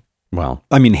FFmpeg. Yeah. Well,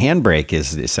 I mean, Handbrake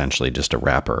is essentially just a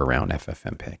wrapper around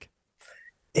FFmpeg.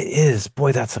 It is.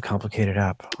 Boy, that's a complicated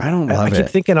app. I don't love it. I keep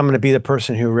thinking I'm going to be the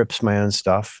person who rips my own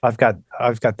stuff. I've got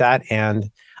that,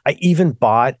 and I even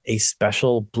bought a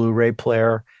special Blu-ray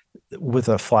player with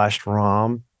a flashed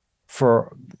ROM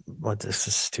for. Well, this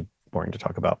is too boring to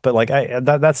talk about, but like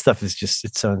that stuff is just,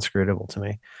 it's so inscrutable to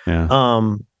me. Yeah.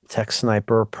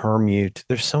 TechSniper, Permute.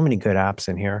 There's so many good apps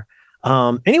in here.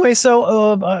 Anyway,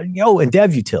 so and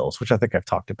DevUtils, which I think I've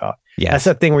talked about. Yes. That's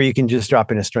that thing where you can just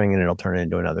drop in a string and it'll turn it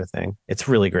into another thing. It's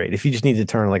really great. If you just need to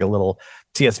turn like a little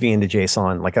CSV into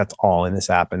JSON, like that's all in this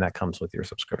app, and that comes with your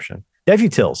subscription.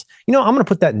 DevUtils. I'm going to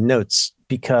put that in notes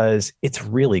because it's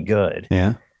really good.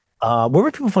 Yeah. Where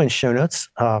would people find show notes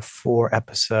for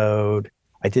episode?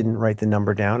 I didn't write the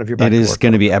number down. If you're back, it is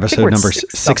going to be episode number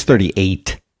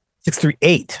 638.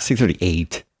 638.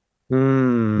 638.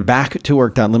 Back to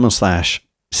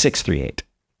work.limo/638.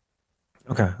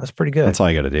 Okay, that's pretty good. That's all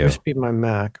I got to do. Speed my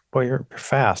Mac. Boy, you're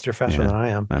fast. You're faster than I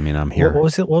am. I mean, I'm here. What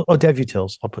was it?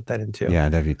 DevUtils. I'll put that in too. Yeah,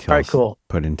 DevUtils. All right, cool.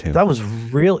 Put into. That was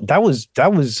real. That was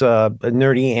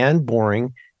nerdy and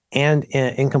boring and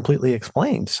incompletely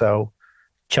explained. So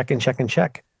check.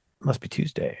 Must be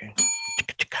Tuesday.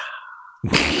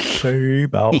 Say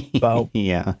bow.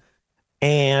 Yeah.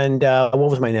 And what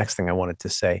was my next thing I wanted to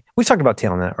say? We talked about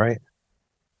Tailnet, right?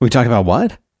 We talked about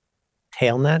what?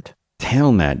 Tailnet.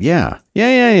 Yeah.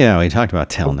 We talked about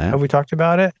Tailnet. Have we talked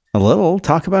about it? A little.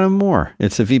 Talk about it more.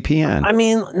 It's a VPN. I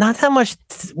mean, not that much.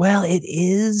 Well, it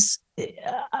is.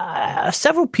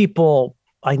 Several people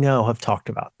I know have talked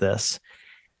about this,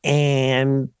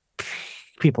 and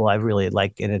people I really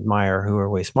like and admire who are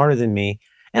way smarter than me,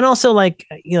 and also like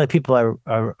people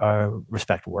I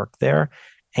respect work there.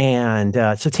 And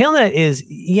so Tailnet is,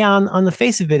 on the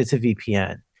face of it, it's a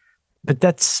VPN, but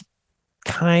that's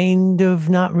kind of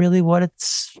not really what it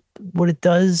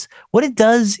does. What it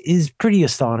does is pretty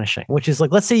astonishing, which is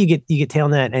like, let's say you get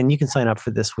Tailnet and you can sign up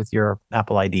for this with your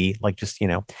Apple ID, like just,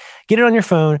 get it on your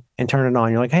phone and turn it on.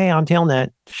 You're like, hey, I'm Tailnet.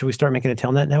 Should we start making a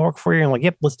Tailnet network for you? And I'm like,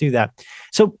 yep, let's do that.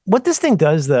 So what this thing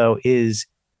does though is,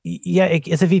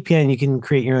 it's a VPN. You can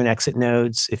create your own exit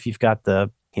nodes if you've got the,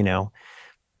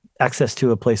 access to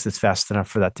a place that's fast enough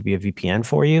for that to be a VPN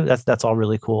for you. That's all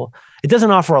really cool. It doesn't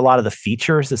offer a lot of the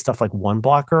features that stuff like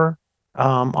OneBlocker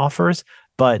offers,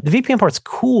 but the VPN part's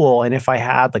cool. And if I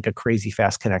had like a crazy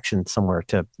fast connection somewhere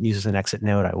to use as an exit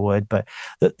node, I would. But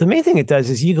the main thing it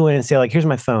does is you go in and say like, here's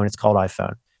my phone. It's called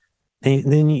iPhone.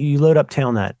 And then you load up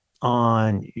Tailnet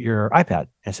on your iPad.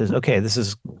 And it says, okay, this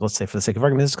is, let's say for the sake of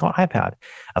argument, this is called iPad.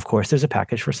 Of course, there's a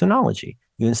package for Synology.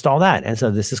 You install that. And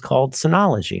so this is called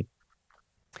Synology.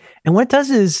 And what it does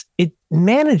is it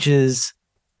manages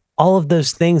all of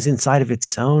those things inside of its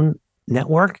own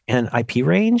network and IP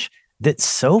range that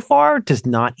so far does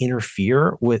not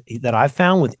interfere with, that I've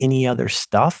found, with any other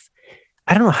stuff.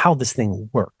 I don't know how this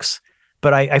thing works,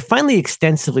 but I finally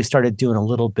extensively started doing a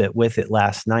little bit with it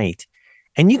last night.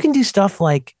 And you can do stuff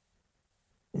like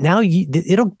now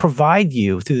it'll provide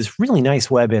you through this really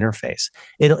nice web interface.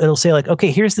 It'll say like,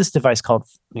 okay, here's this device called,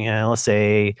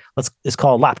 it's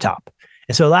called laptop.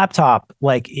 And so laptop,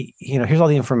 like, here's all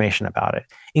the information about it,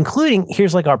 including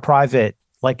here's like our private,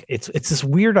 like it's this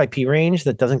weird IP range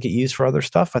that doesn't get used for other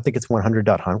stuff. I think it's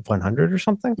 100.100 or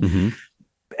something. Mm-hmm.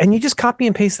 And you just copy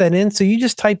and paste that in. So you can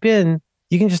just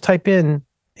type in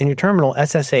in your terminal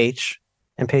SSH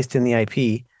and paste in the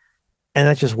IP, and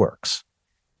that just works.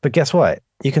 But guess what?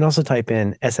 You can also type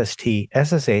in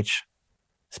SSH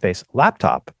space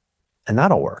laptop, and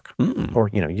that'll work. Mm-mm. Or,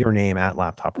 your name at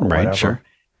laptop or whatever. Sure.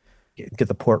 Get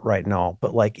the port right and all.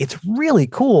 But like, it's really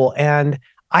cool. And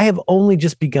I have only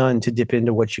just begun to dip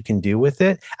into what you can do with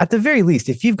it. At the very least,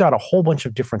 if you've got a whole bunch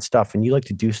of different stuff and you like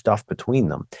to do stuff between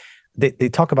them, they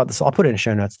talk about this. I'll put it in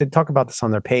show notes. They talk about this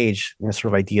on their page, sort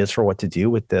of ideas for what to do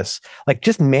with this. Like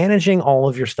just managing all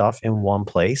of your stuff in one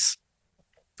place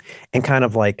and kind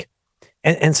of like,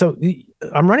 and so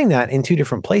I'm running that in two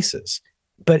different places,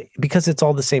 but because it's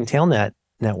all the same Tailnet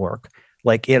network,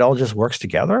 like it all just works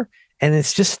together. And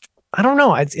it's just, I don't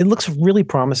know. It looks really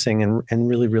promising and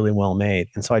really, really well made.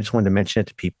 And so I just wanted to mention it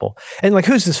to people. And like,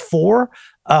 who's this for?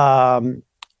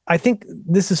 I think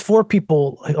this is for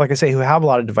people, like I say, who have a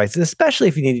lot of devices, especially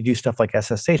if you need to do stuff like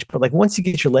SSH. But like once you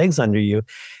get your legs under you,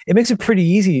 it makes it pretty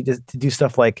easy to do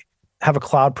stuff like have a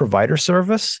cloud provider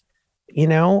service.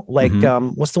 Like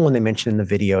what's the one they mentioned in the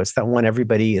video? It's that one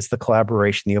it's the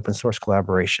collaboration, the open source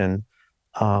collaboration.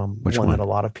 Which one? That a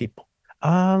lot of people.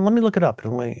 Let me look it up.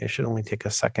 It should only take a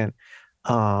second.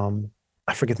 I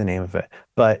forget the name of it,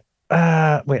 but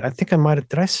wait, I think I might have.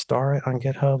 Did I star it on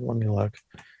GitHub? Let me look.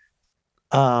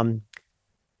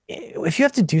 If you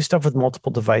have to do stuff with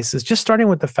multiple devices, just starting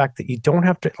with the fact that you don't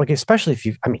have to, like, especially if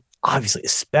you've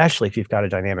got a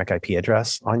dynamic IP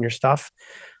address on your stuff.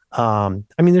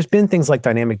 There's been things like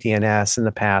dynamic DNS in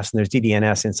the past, and there's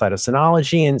DDNS inside of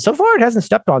Synology, and so far it hasn't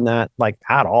stepped on that like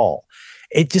at all.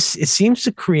 It seems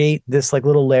to create this like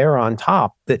little layer on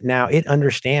top that now it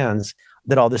understands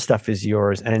that all this stuff is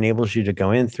yours and enables you to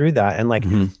go in through that. And like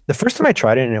the first time I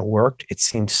tried it and it worked, it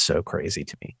seemed so crazy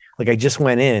to me. Like I just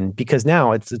went in because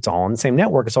now it's all on the same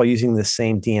network. It's all using the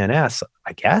same DNS,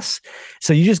 I guess.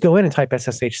 So you just go in and type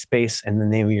SSH space and the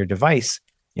name of your device.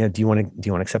 Do you want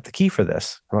to accept the key for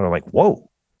this? And I'm like, whoa,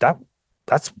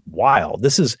 that's wild.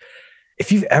 This is,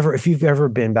 if you've ever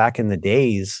been back in the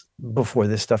days before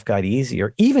this stuff got easy,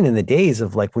 or even in the days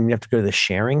of like when you have to go to the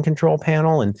sharing control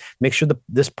panel and make sure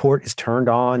this port is turned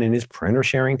on and is printer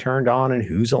sharing turned on and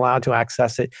who's allowed to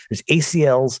access it. There's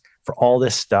ACLs for all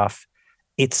this stuff.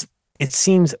 It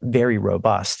seems very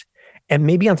robust. And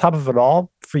maybe on top of it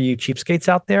all, for you cheapskates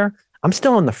out there, I'm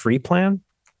still on the free plan.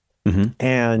 Mm-hmm.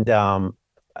 And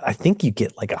I think you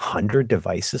get like 100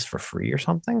 devices for free or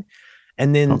something.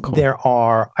 And then there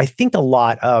are, I think,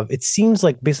 it seems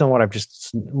like based on what I've just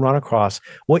run across,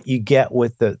 what you get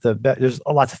with there's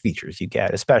lots of features you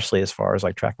get, especially as far as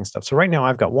like tracking stuff. So right now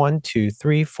I've got 1, 2,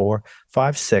 3, 4,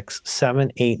 5, 6,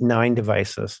 7, 8, 9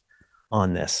 devices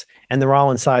on this. And they're all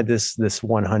inside this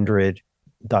 100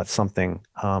 dot something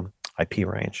IP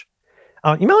range.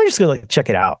 You might just go check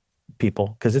it out,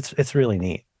 people, because it's really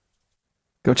neat.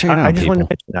 Go check it out. I just wanted to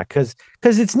mention that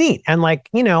because it's neat and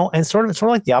and sort of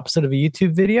like the opposite of a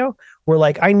YouTube video where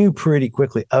like I knew pretty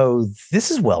quickly, oh,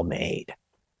 this is well made.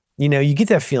 You get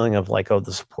that feeling of like, oh,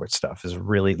 the support stuff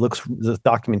the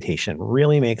documentation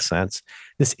really makes sense.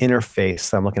 This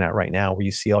interface that I'm looking at right now where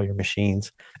you see all your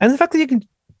machines and the fact that you can,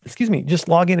 just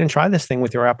log in and try this thing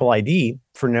with your Apple ID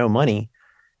for no money.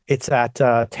 It's at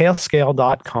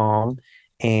tailscale.com.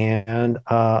 And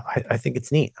I think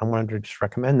it's neat. I wanted to just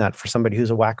recommend that for somebody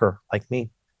who's a whacker like me.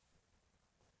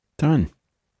 Done.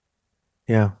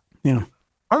 Yeah.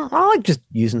 I like just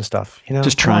using stuff,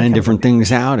 just trying different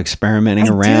things out, experimenting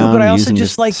around. But I also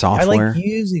just like software. I like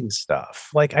using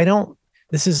stuff. Like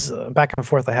this is back and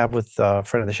forth I have with a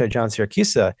friend of the show, John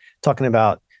Siracusa, talking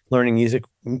about learning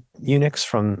Unix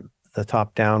from the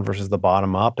top down versus the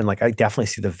bottom up. And like, I definitely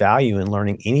see the value in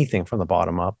learning anything from the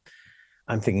bottom up.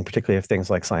 I'm thinking particularly of things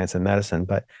like science and medicine,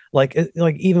 but like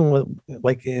even with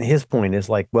like in his point is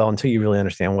like, well, until you really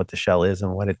understand what the shell is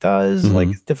and what it does, like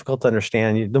it's difficult to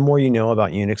understand. The more you know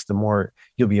about Unix, the more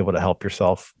you'll be able to help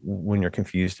yourself when you're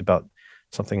confused about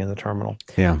something in the terminal.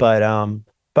 Yeah. But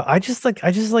I just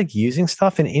like using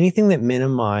stuff and anything that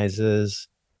minimizes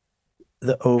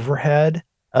the overhead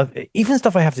of even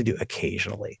stuff I have to do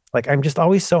occasionally. Like I'm just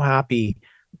always so happy.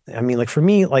 I mean, like for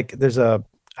me, like there's a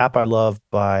app I love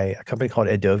by a company called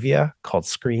Edovia called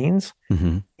Screens.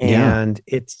 Mm-hmm. And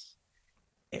it's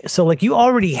so like you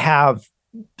already have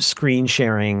screen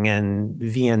sharing and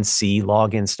VNC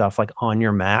login stuff like on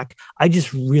your Mac. I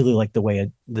just really like the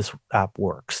way this app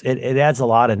works. It adds a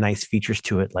lot of nice features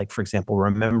to it. Like, for example,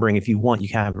 remembering if you want, you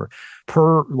can have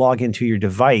per login to your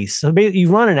device. So you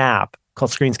run an app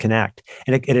called Screens Connect,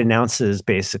 and it announces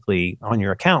basically on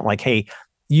your account, like, hey,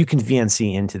 you can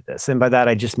VNC into this. And by that,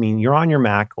 I just mean you're on your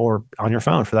Mac or on your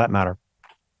phone for that matter.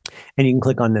 And you can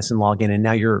click on this and log in. And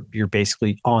now you're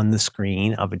basically on the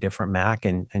screen of a different Mac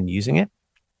and using it.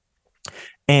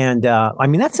 And I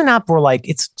mean, that's an app where like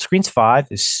Screens 5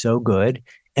 is so good.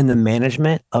 And the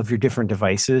management of your different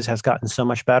devices has gotten so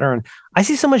much better. And I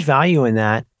see so much value in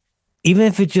that, even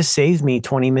if it just saves me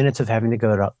 20 minutes of having to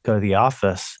go to the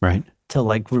office, right, to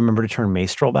like remember to turn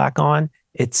Maestral back on.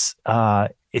 It's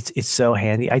so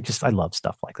handy. I love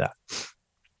stuff like that.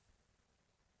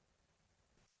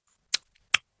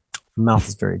 My mouth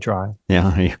is very dry.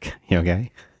 Yeah, you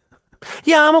okay?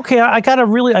 Yeah, I'm okay. I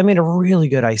made a really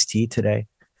good iced tea today.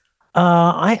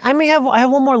 I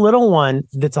have one more little one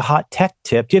that's a hot tech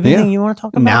tip. Do you have anything you want to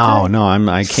talk about? No,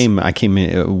 I came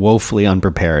woefully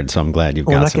unprepared, so I'm glad you've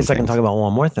got. In that case, I can talk about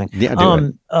one more thing. Yeah, do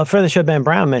it. A friend of the show, Ben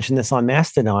Brown, mentioned this on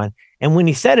Mastodon, and when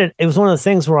he said it, it was one of those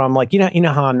things where I'm like, you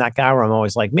know how I'm that guy where I'm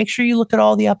always like, make sure you look at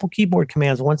all the Apple keyboard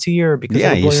commands once a year because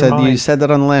you said that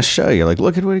on the last show. You're like,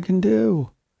 look at what it can do.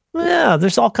 Yeah,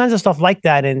 there's all kinds of stuff like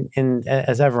that. And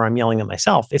as ever, I'm yelling at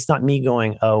myself. It's not me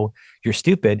going, oh, you're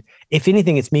stupid. If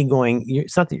anything, it's me going,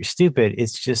 it's not that you're stupid.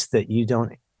 It's just that you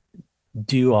don't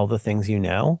do all the things you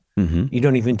know. Mm-hmm. You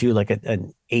don't even do like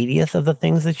an 80th of the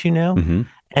things that you know. Mm-hmm.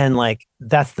 And like,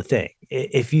 that's the thing.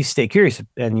 If you stay curious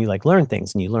and you like learn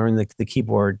things and you learn the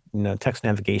keyboard, text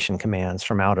navigation commands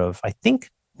from out of, I think,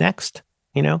 Next.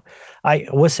 I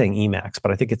was saying Emacs,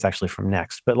 but I think it's actually from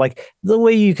Next. But like the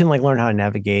way you can like learn how to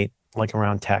navigate like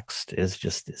around text is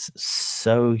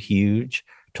so huge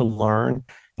to learn.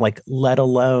 Like, let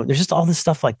alone there's just all this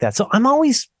stuff like that. So I'm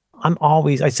always.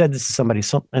 I said this to somebody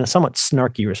in a somewhat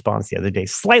snarky response the other day,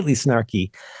 slightly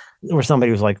snarky, where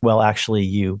somebody was like, "Well, actually,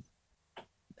 you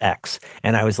X,"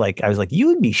 and I was like, you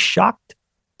would be shocked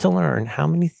to learn how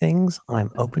many things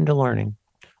I'm open to learning.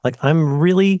 Like I'm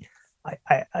really.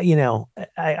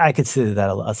 I consider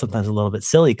that sometimes a little bit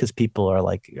silly because people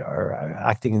are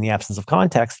acting in the absence of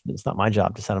context. It's not my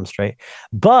job to set them straight,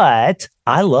 but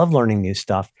I love learning new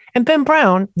stuff. And Ben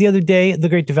Brown, the other day, the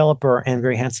great developer and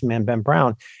very handsome man, Ben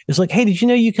Brown, is like, hey, did you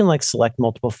know you can like select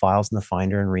multiple files in the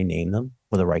Finder and rename them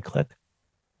with a right click?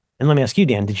 And let me ask you,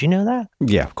 Dan, did you know that?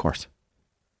 Yeah, of course.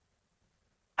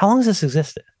 How long has this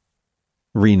existed?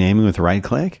 Renaming with right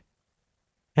click?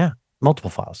 Yeah,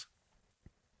 multiple files.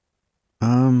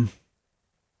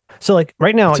 So like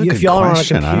right now, if y'all are on a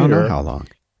computer, I don't know how long.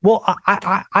 Well,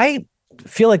 I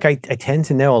feel like I tend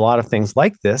to know a lot of things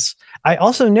like this. I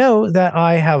also know that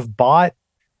I have bought,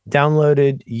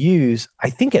 downloaded, used,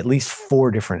 I think at least 4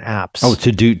 different apps. Oh,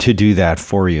 to do that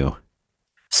for you.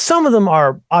 Some of them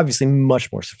are obviously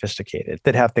much more sophisticated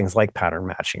that have things like pattern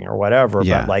matching or whatever.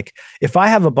 Yeah. But like if I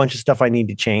have a bunch of stuff I need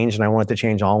to change and I want it to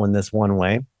change all in this one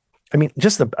way, I mean,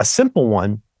 just a simple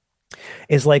one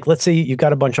is like, let's say you've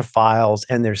got a bunch of files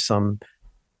and there's some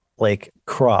like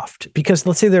cruft, because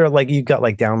let's say they're like, you've got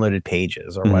like downloaded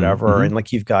pages or whatever. Mm-hmm. And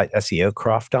like, you've got SEO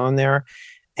cruft on there,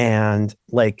 and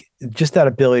like just that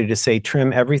ability to say,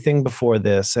 trim everything before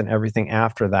this and everything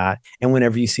after that. And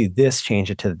whenever you see this, change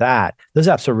it to that. Those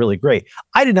apps are really great.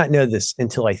 I did not know this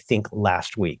until I think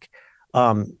last week.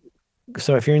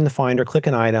 So if you're in the Finder, click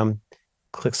an item,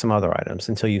 click some other items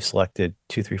until you've selected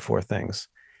 2, 3, 4 things.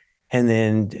 And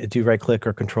then do right click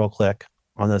or control click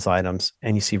on those items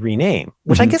and you see rename,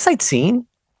 which I guess I'd seen.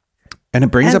 And it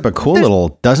brings up a cool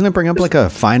little, doesn't it bring up like a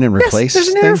find and replace?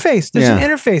 Yes, there's an interface. There's an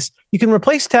interface. You can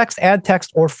replace text, add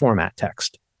text, or format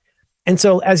text. And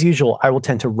so as usual, I will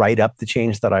tend to write up the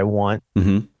change that I want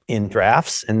in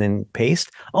drafts and then paste.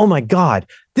 Oh my God,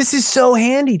 this is so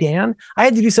handy, Dan. I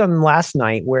had to do something last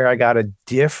night where I got a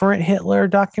different Hitler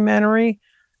documentary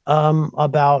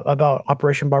about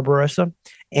Operation Barbarossa.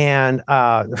 And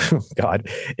God,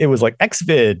 it was like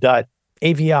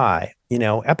xvid.avi,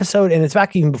 episode. And it's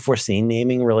back even before scene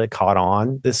naming really caught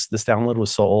on. This download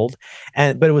was so old.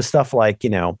 But it was stuff like,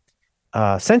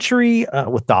 century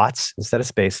with dots instead of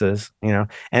spaces, and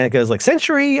it goes like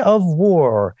century of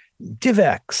war,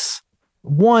 DivX,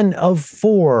 1 of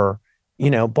 4,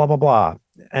 blah, blah, blah.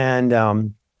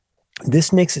 And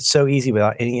this makes it so easy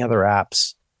without any other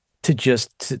apps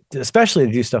especially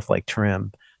to do stuff like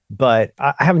trim. But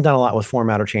I haven't done a lot with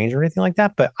format or change or anything like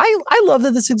that. But I love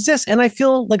that this exists. And I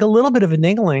feel like a little bit of a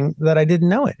niggling that I didn't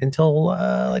know it until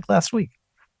like last week.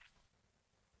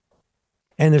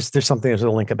 And there's a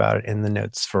link about it in the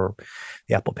notes for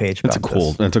the Apple page. That's a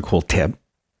cool tip.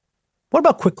 What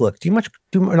about Quick Look?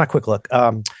 Not Quick Look?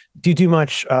 Do you do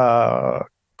much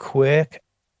Quick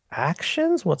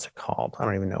Actions? What's it called? I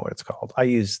don't even know what it's called. I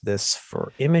use this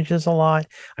for images a lot.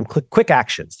 I'm Quick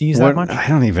Actions. Do you use that much? I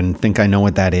don't even think I know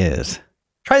what that is.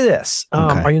 Try this.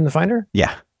 Okay. Are you in the Finder?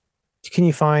 Yeah. Can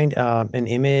you find an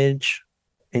image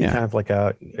and kind of like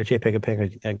a JPEG, a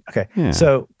PNG? Okay. Yeah.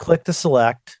 So click to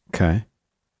select. Okay.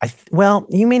 Well,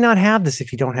 you may not have this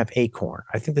if you don't have Acorn.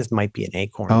 I think this might be an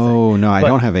Acorn. Oh, no, I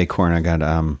don't have Acorn. I got,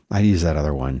 I use that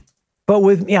other one. But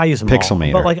I use them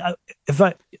Pixelmator. But like, if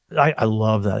I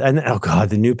love that. And oh God,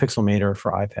 the new Pixelmator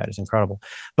for iPad is incredible.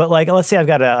 But like, let's say I've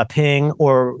got a ping,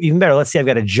 or even better, let's say I've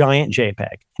got a giant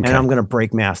JPEG and I'm going to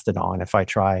break Mastodon if I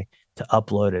try to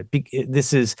upload it.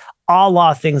 This is a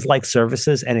lot of things like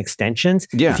services and extensions.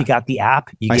 Yeah. If you got the app,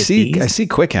 I see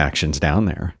Quick Actions down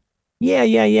there.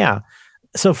 Yeah.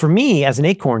 So for me, as an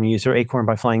Acorn user, Acorn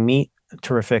by Flying Meat,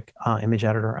 terrific image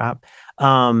editor app.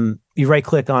 You right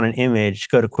click on an image,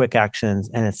 go to Quick Actions,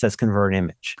 and it says convert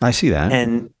image. I see that.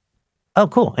 And oh,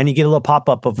 cool. And you get a little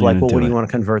pop-up of like, well, what do you want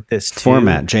to convert this to?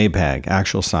 Format, JPEG,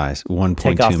 actual size, 1.2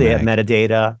 Take off the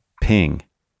metadata. Ping,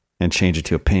 and change it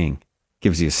to a ping.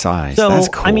 Gives you a size. So, that's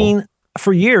cool. I mean,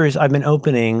 for years, I've been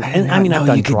opening, I've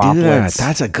done droplets.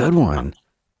 That's a good one.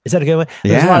 Is that a good one?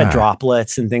 There's a lot of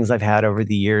droplets and things I've had over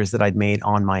the years that I'd made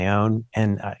on my own.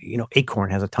 And, Acorn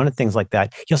has a ton of things like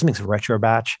that. He also makes a retro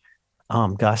batch.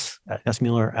 Gus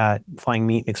Mueller at Flying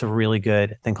Meat makes a really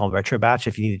good thing called retro batch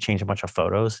if you need to change a bunch of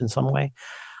photos in some way.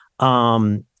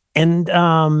 I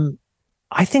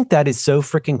think that is so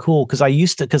freaking cool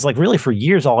because like really for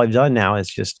years, all I've done now is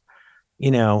just,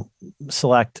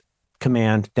 select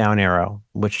command down arrow,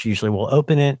 which usually will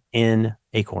open it in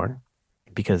Acorn,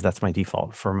 because that's my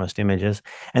default for most images,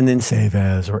 and then save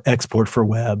as or export for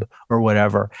web or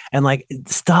whatever. And like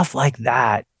stuff like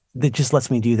that just lets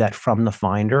me do that from the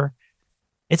Finder.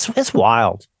 It's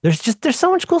wild. There's so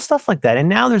much cool stuff like that. And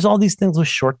now there's all these things with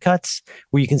shortcuts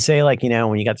where you can say like,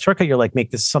 when you got the shortcut, you're like,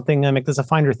 make this something, make this a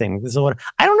Finder thing. This is what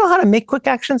I don't know how to make Quick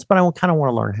Actions, but I kind of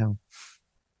want to learn how.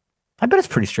 I bet it's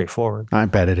pretty straightforward. I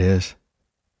bet it is.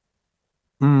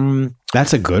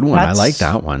 That's a good one. I like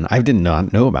that one. I did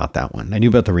not know about that one. I knew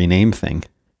about the rename thing.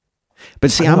 But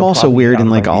see, I'm also weird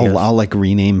in like I'll like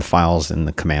rename files in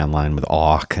the command line with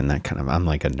awk and that kind of. I'm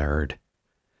like a nerd.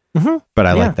 Mm-hmm. But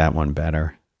I like that one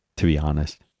better, to be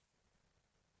honest.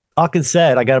 Awk and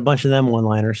said, I got a bunch of them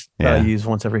one-liners that I use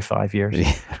once every 5 years.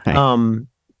 Right.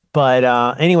 But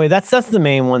anyway, that's the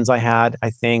main ones I had,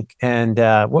 I think. And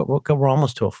we're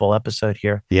almost to a full episode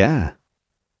here. Yeah.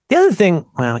 The other thing,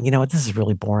 well, you know what? This is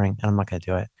really boring, and I'm not going to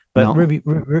do it. But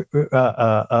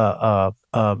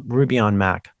Ruby on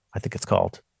Mac, I think it's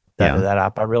called. That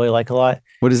app I really like a lot.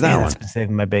 What is that one? It's been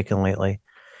saving my bacon lately.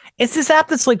 It's this app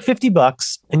that's like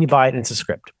 $50, and you buy it, and it's a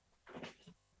script.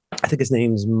 I think his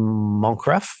name's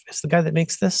Moncrief is the guy that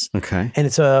makes this. Okay. And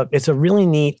it's a really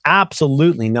neat,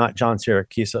 absolutely not John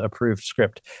Syracuse approved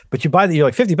script. But you buy you're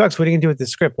like $50. What are you gonna do with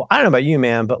this script? Well, I don't know about you,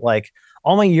 man, but like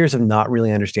all my years of not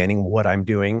really understanding what I'm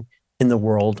doing in the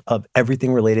world of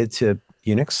everything related to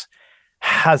Unix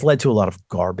has led to a lot of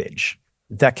garbage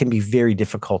that can be very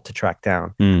difficult to track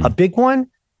down. A big one,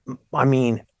 I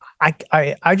mean,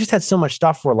 I just had so much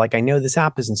stuff where like I know this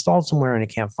app is installed somewhere and I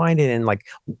can't find it, and like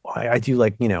I do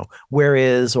like where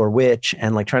is or which,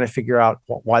 and like trying to figure out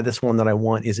why this one that I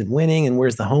want isn't winning, and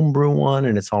where's the homebrew one,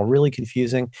 and it's all really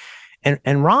confusing.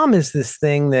 And ROM is this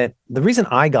thing that the reason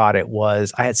I got it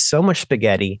was I had so much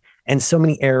spaghetti and so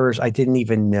many errors I didn't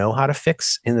even know how to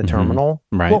fix in the terminal.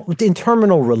 Right. Well, in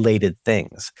terminal related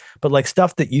things, but like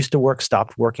stuff that used to work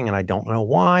stopped working, and I don't know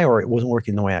why, or it wasn't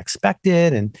working the way I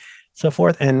expected, and so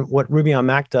forth. And what Ruby on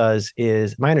Mac does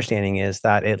is, my understanding is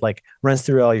that it like runs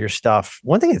through all your stuff.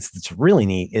 One thing that's really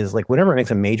neat is like whenever it makes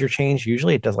a major change,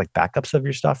 usually it does like backups of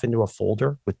your stuff into a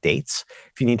folder with dates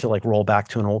if you need to like roll back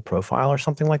to an old profile or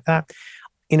something like that,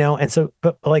 and so,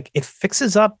 but like it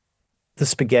fixes up the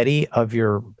spaghetti of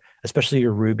especially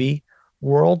your Ruby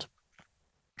world.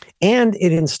 And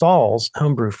it installs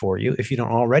Homebrew for you if you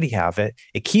don't already have it.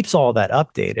 It keeps all that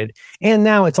updated. And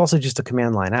now it's also just a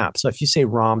command line app. So if you say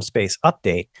ROM space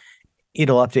update,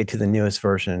 it'll update to the newest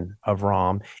version of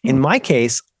ROM. In my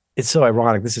case, it's so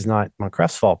ironic. This is not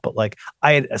Moncrief's fault, but like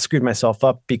I had screwed myself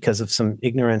up because of some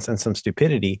ignorance and some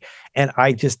stupidity. And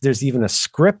there's even a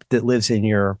script that lives in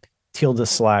your /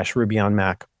 Ruby on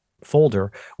Mac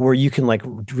folder where you can like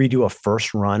redo a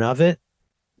first run of it.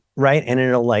 Right. And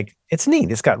it'll like, it's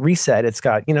neat. It's got reset. It's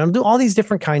got, do all these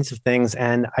different kinds of things.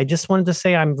 And I just wanted to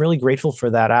say, I'm really grateful for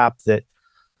that app, that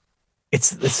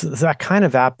it's that kind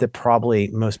of app that probably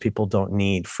most people don't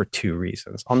need for two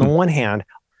reasons. On the one hand,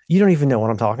 you don't even know what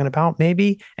I'm talking about,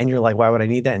 maybe. And you're like, why would I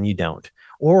need that? And you don't.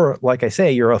 Or like I say,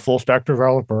 you're a full stack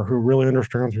developer who really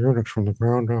understands Unix from the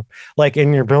ground up. Like,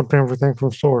 and you're built everything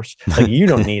from source. Like, you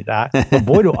don't need that. But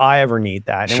boy, do I ever need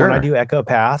that. And when I do Echo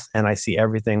Path and I see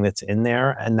everything that's in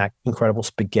there and that incredible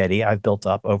spaghetti I've built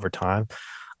up over time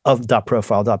of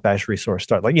 .profile, .bash resource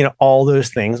start, like, all those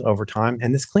things over time.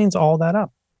 And this cleans all that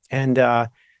up. And I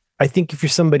think if you're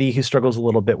somebody who struggles a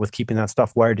little bit with keeping that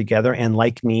stuff wired together, and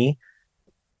like me,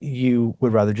 you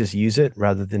would rather just use it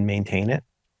rather than maintain it.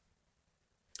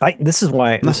 This is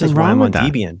why I'm on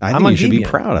Debian. I think you should be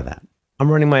proud of that.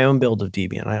 I'm running my own build of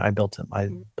Debian. I built it.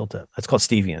 It's called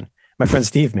Stevian. My friend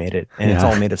Steve made it, and it's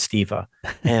all made of Steva.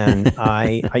 And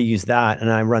I use that,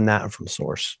 and I run that from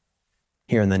source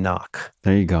here in the NOC.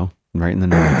 There you go. Right in the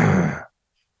NOC.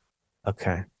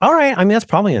 Okay. All right. I mean, that's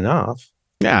probably enough.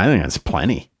 Yeah, I think that's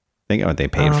plenty. Think of what they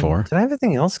paid for. Did I have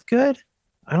anything else good?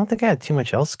 I don't think I had too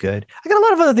much else good. I got a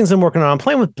lot of other things I'm working on. I'm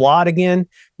playing with Blot again,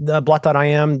 the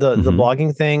Blot.im, the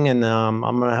blogging thing, and I'm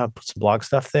gonna have put some blog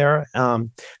stuff there.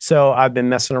 So I've been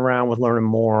messing around with learning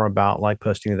more about like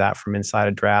posting that from inside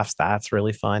of drafts. That's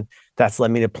really fun. That's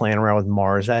led me to playing around with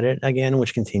Marsedit again,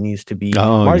 which continues to be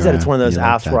Marsedit. It's one of those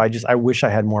apps where I wish I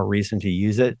had more reason to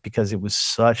use it because it was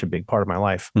such a big part of my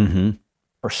life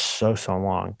for so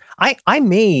long. I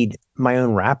made my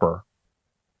own wrapper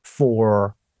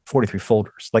for 43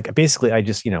 folders. Like basically I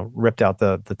just, ripped out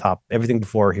the top, everything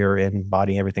before here in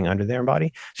body, everything under there in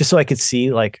body, just so I could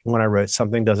see like when I wrote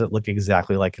something, does it look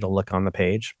exactly like it'll look on the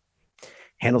page?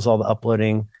 Handles all the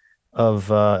uploading of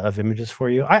images for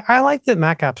you. I like that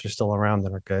Mac apps are still around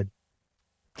that are good.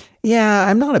 Yeah,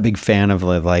 I'm not a big fan of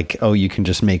like, you can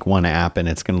just make one app and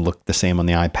it's going to look the same on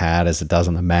the iPad as it does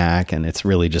on the Mac. And it's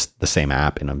really just the same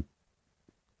app in a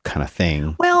kind of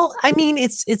thing. Well, I mean,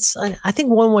 it's I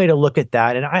think one way to look at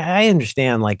that, and I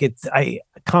understand, like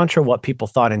contra what people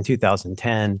thought in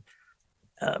 2010,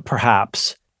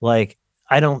 perhaps, like,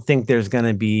 I don't think there's going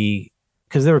to be,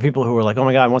 because there were people who were like, oh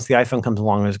my God, once the iPhone comes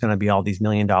along, there's going to be all these $1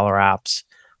 million apps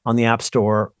on the App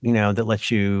Store, that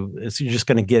lets you're just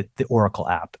going to get the Oracle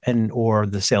app or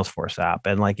the Salesforce app,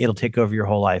 and like it'll take over your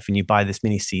whole life, and you buy this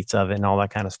many seats of it and all that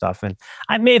kind of stuff. And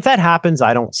I mean, if that happens,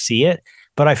 I don't see it.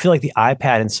 But I feel like the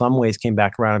iPad in some ways came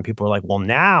back around and people are like, well,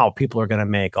 now people are going to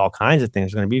make all kinds of things.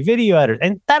 There's going to be video editors,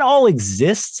 and that all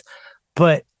exists.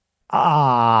 But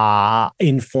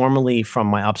informally from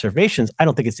my observations, I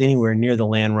don't think it's anywhere near the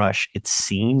land rush it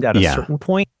seemed at a certain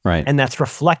point. Right. And that's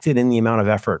reflected in the amount of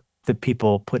effort that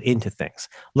people put into things.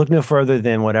 Look no further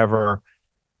than whatever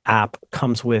app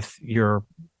comes with your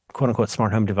quote unquote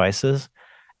smart home devices.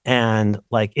 And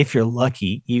like, if you're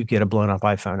lucky, you get a blown up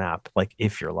iPhone app. Like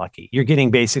if you're lucky, you're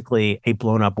getting basically a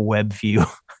blown up web view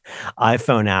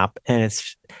iPhone app. And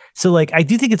it's so like, I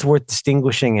do think it's worth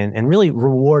distinguishing and really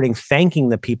rewarding, thanking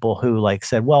the people who like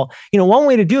said, well, one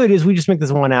way to do it is we just make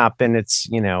this one app and it's,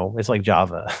 it's like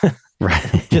Java.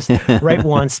 Right. Just write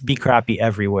once, be crappy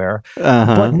everywhere.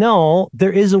 But no,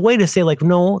 there is a way to say like,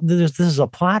 no, this is a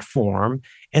platform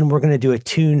and we're going to do a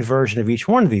tuned version of each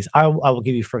one of these. I will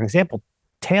give you, for an example,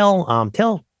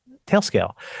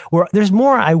 Tailscale, where there's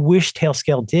more I wish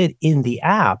Tailscale did in the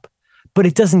app, but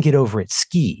it doesn't get over its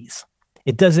skis.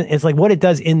 It's like what it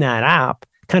does in that app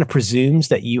kind of presumes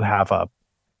that you have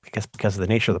because of the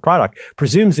nature of the product,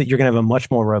 presumes that you're going to have a much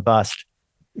more robust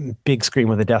big screen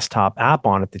with a desktop app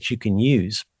on it that you can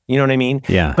use. You know what I mean?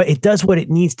 Yeah. But it does what it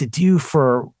needs to do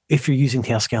for if you're using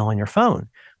Tailscale on your phone,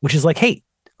 which is like, hey,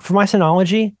 for my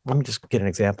Synology, let me just get an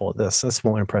example of this. This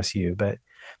won't impress you, but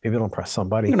maybe it'll impress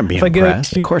somebody. I'm going to be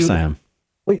impressed. Of course I am.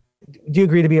 Wait, do you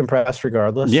agree to be impressed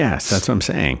regardless? Yes, that's what I'm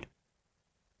saying.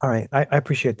 All right. I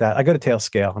appreciate that. I go to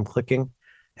Tailscale. I'm clicking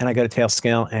and I go to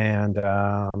Tailscale and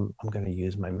I'm going to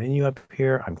use my menu up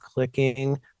here. I'm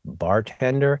clicking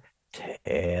bartender,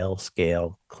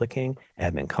 Tailscale, clicking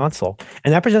admin console.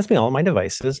 And that presents me all of my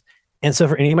devices. And so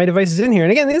for any of my devices in here,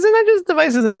 and again, these are not just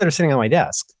devices that are sitting on my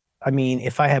desk. I mean,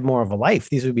 if I had more of a life,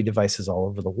 these would be devices all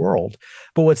over the world.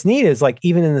 But what's neat is like,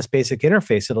 even in this basic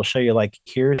interface, it'll show you like,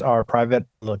 here's our private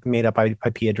made up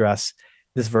IP address,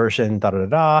 this version,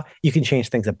 You can change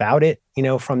things about it,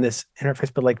 from this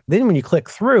interface. But like, then when you click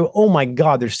through, oh my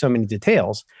God, there's so many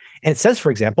details. And it says,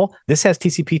 for example, this has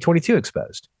TCP/22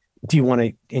 exposed. Do you want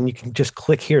to, and you can just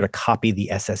click here to copy the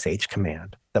SSH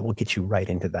command that will get you right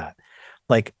into that.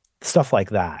 Like, stuff like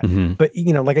that. Mm-hmm. But,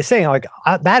 like I say, like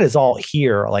that is all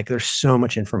here. Like there's so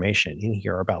much information in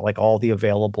here about like all the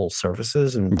available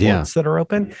services and ports that are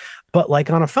open. But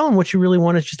like on a phone, what you really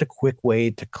want is just a quick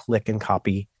way to click and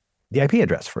copy the IP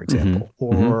address, for example,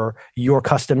 or your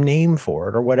custom name for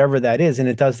it or whatever that is. And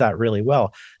it does that really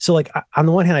well. So like on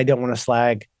the one hand, I don't want to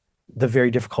slag the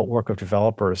very difficult work of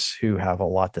developers who have a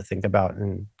lot to think about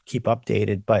and keep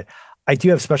updated. But I do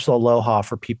have special aloha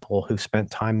for people who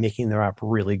spent time making their app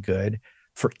really good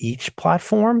for each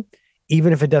platform.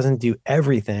 Even if it doesn't do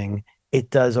everything, it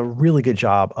does a really good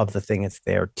job of the thing it's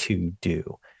there to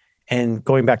do. And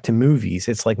going back to movies,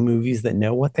 it's like movies that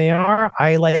know what they are.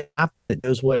 I like an app that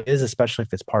knows what it is, especially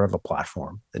if it's part of a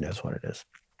platform that knows what it is.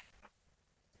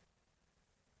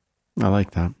 I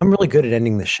like that. I'm really good at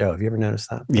ending the show. Have you ever noticed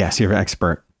that? Yes, you're an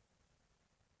expert.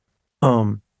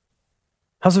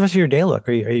 How's the rest of your day look?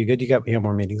 Are you good? You have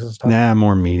more meetings and stuff? Yeah,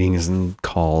 more meetings and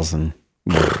calls and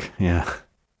work. Yeah.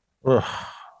 Ugh,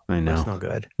 I know. That's not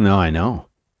good. No, I know.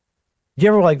 Do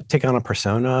you ever like take on a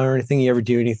persona or anything? You ever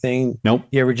do anything? Nope.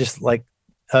 You ever just like,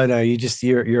 oh no,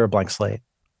 you're a blank slate.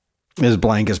 As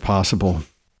blank as possible.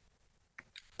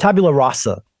 Tabula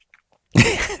rasa.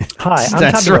 Hi, I'm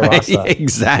That's Tabula right. Rasa.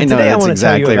 Exactly. No, that's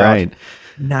exactly right.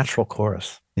 Natural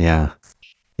Chorus. Yeah.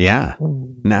 Yeah.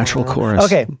 Natural Chorus.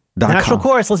 Okay. Natural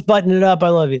Chorus. Let's button it up. I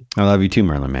love you. I love you too,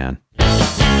 Merlin, man.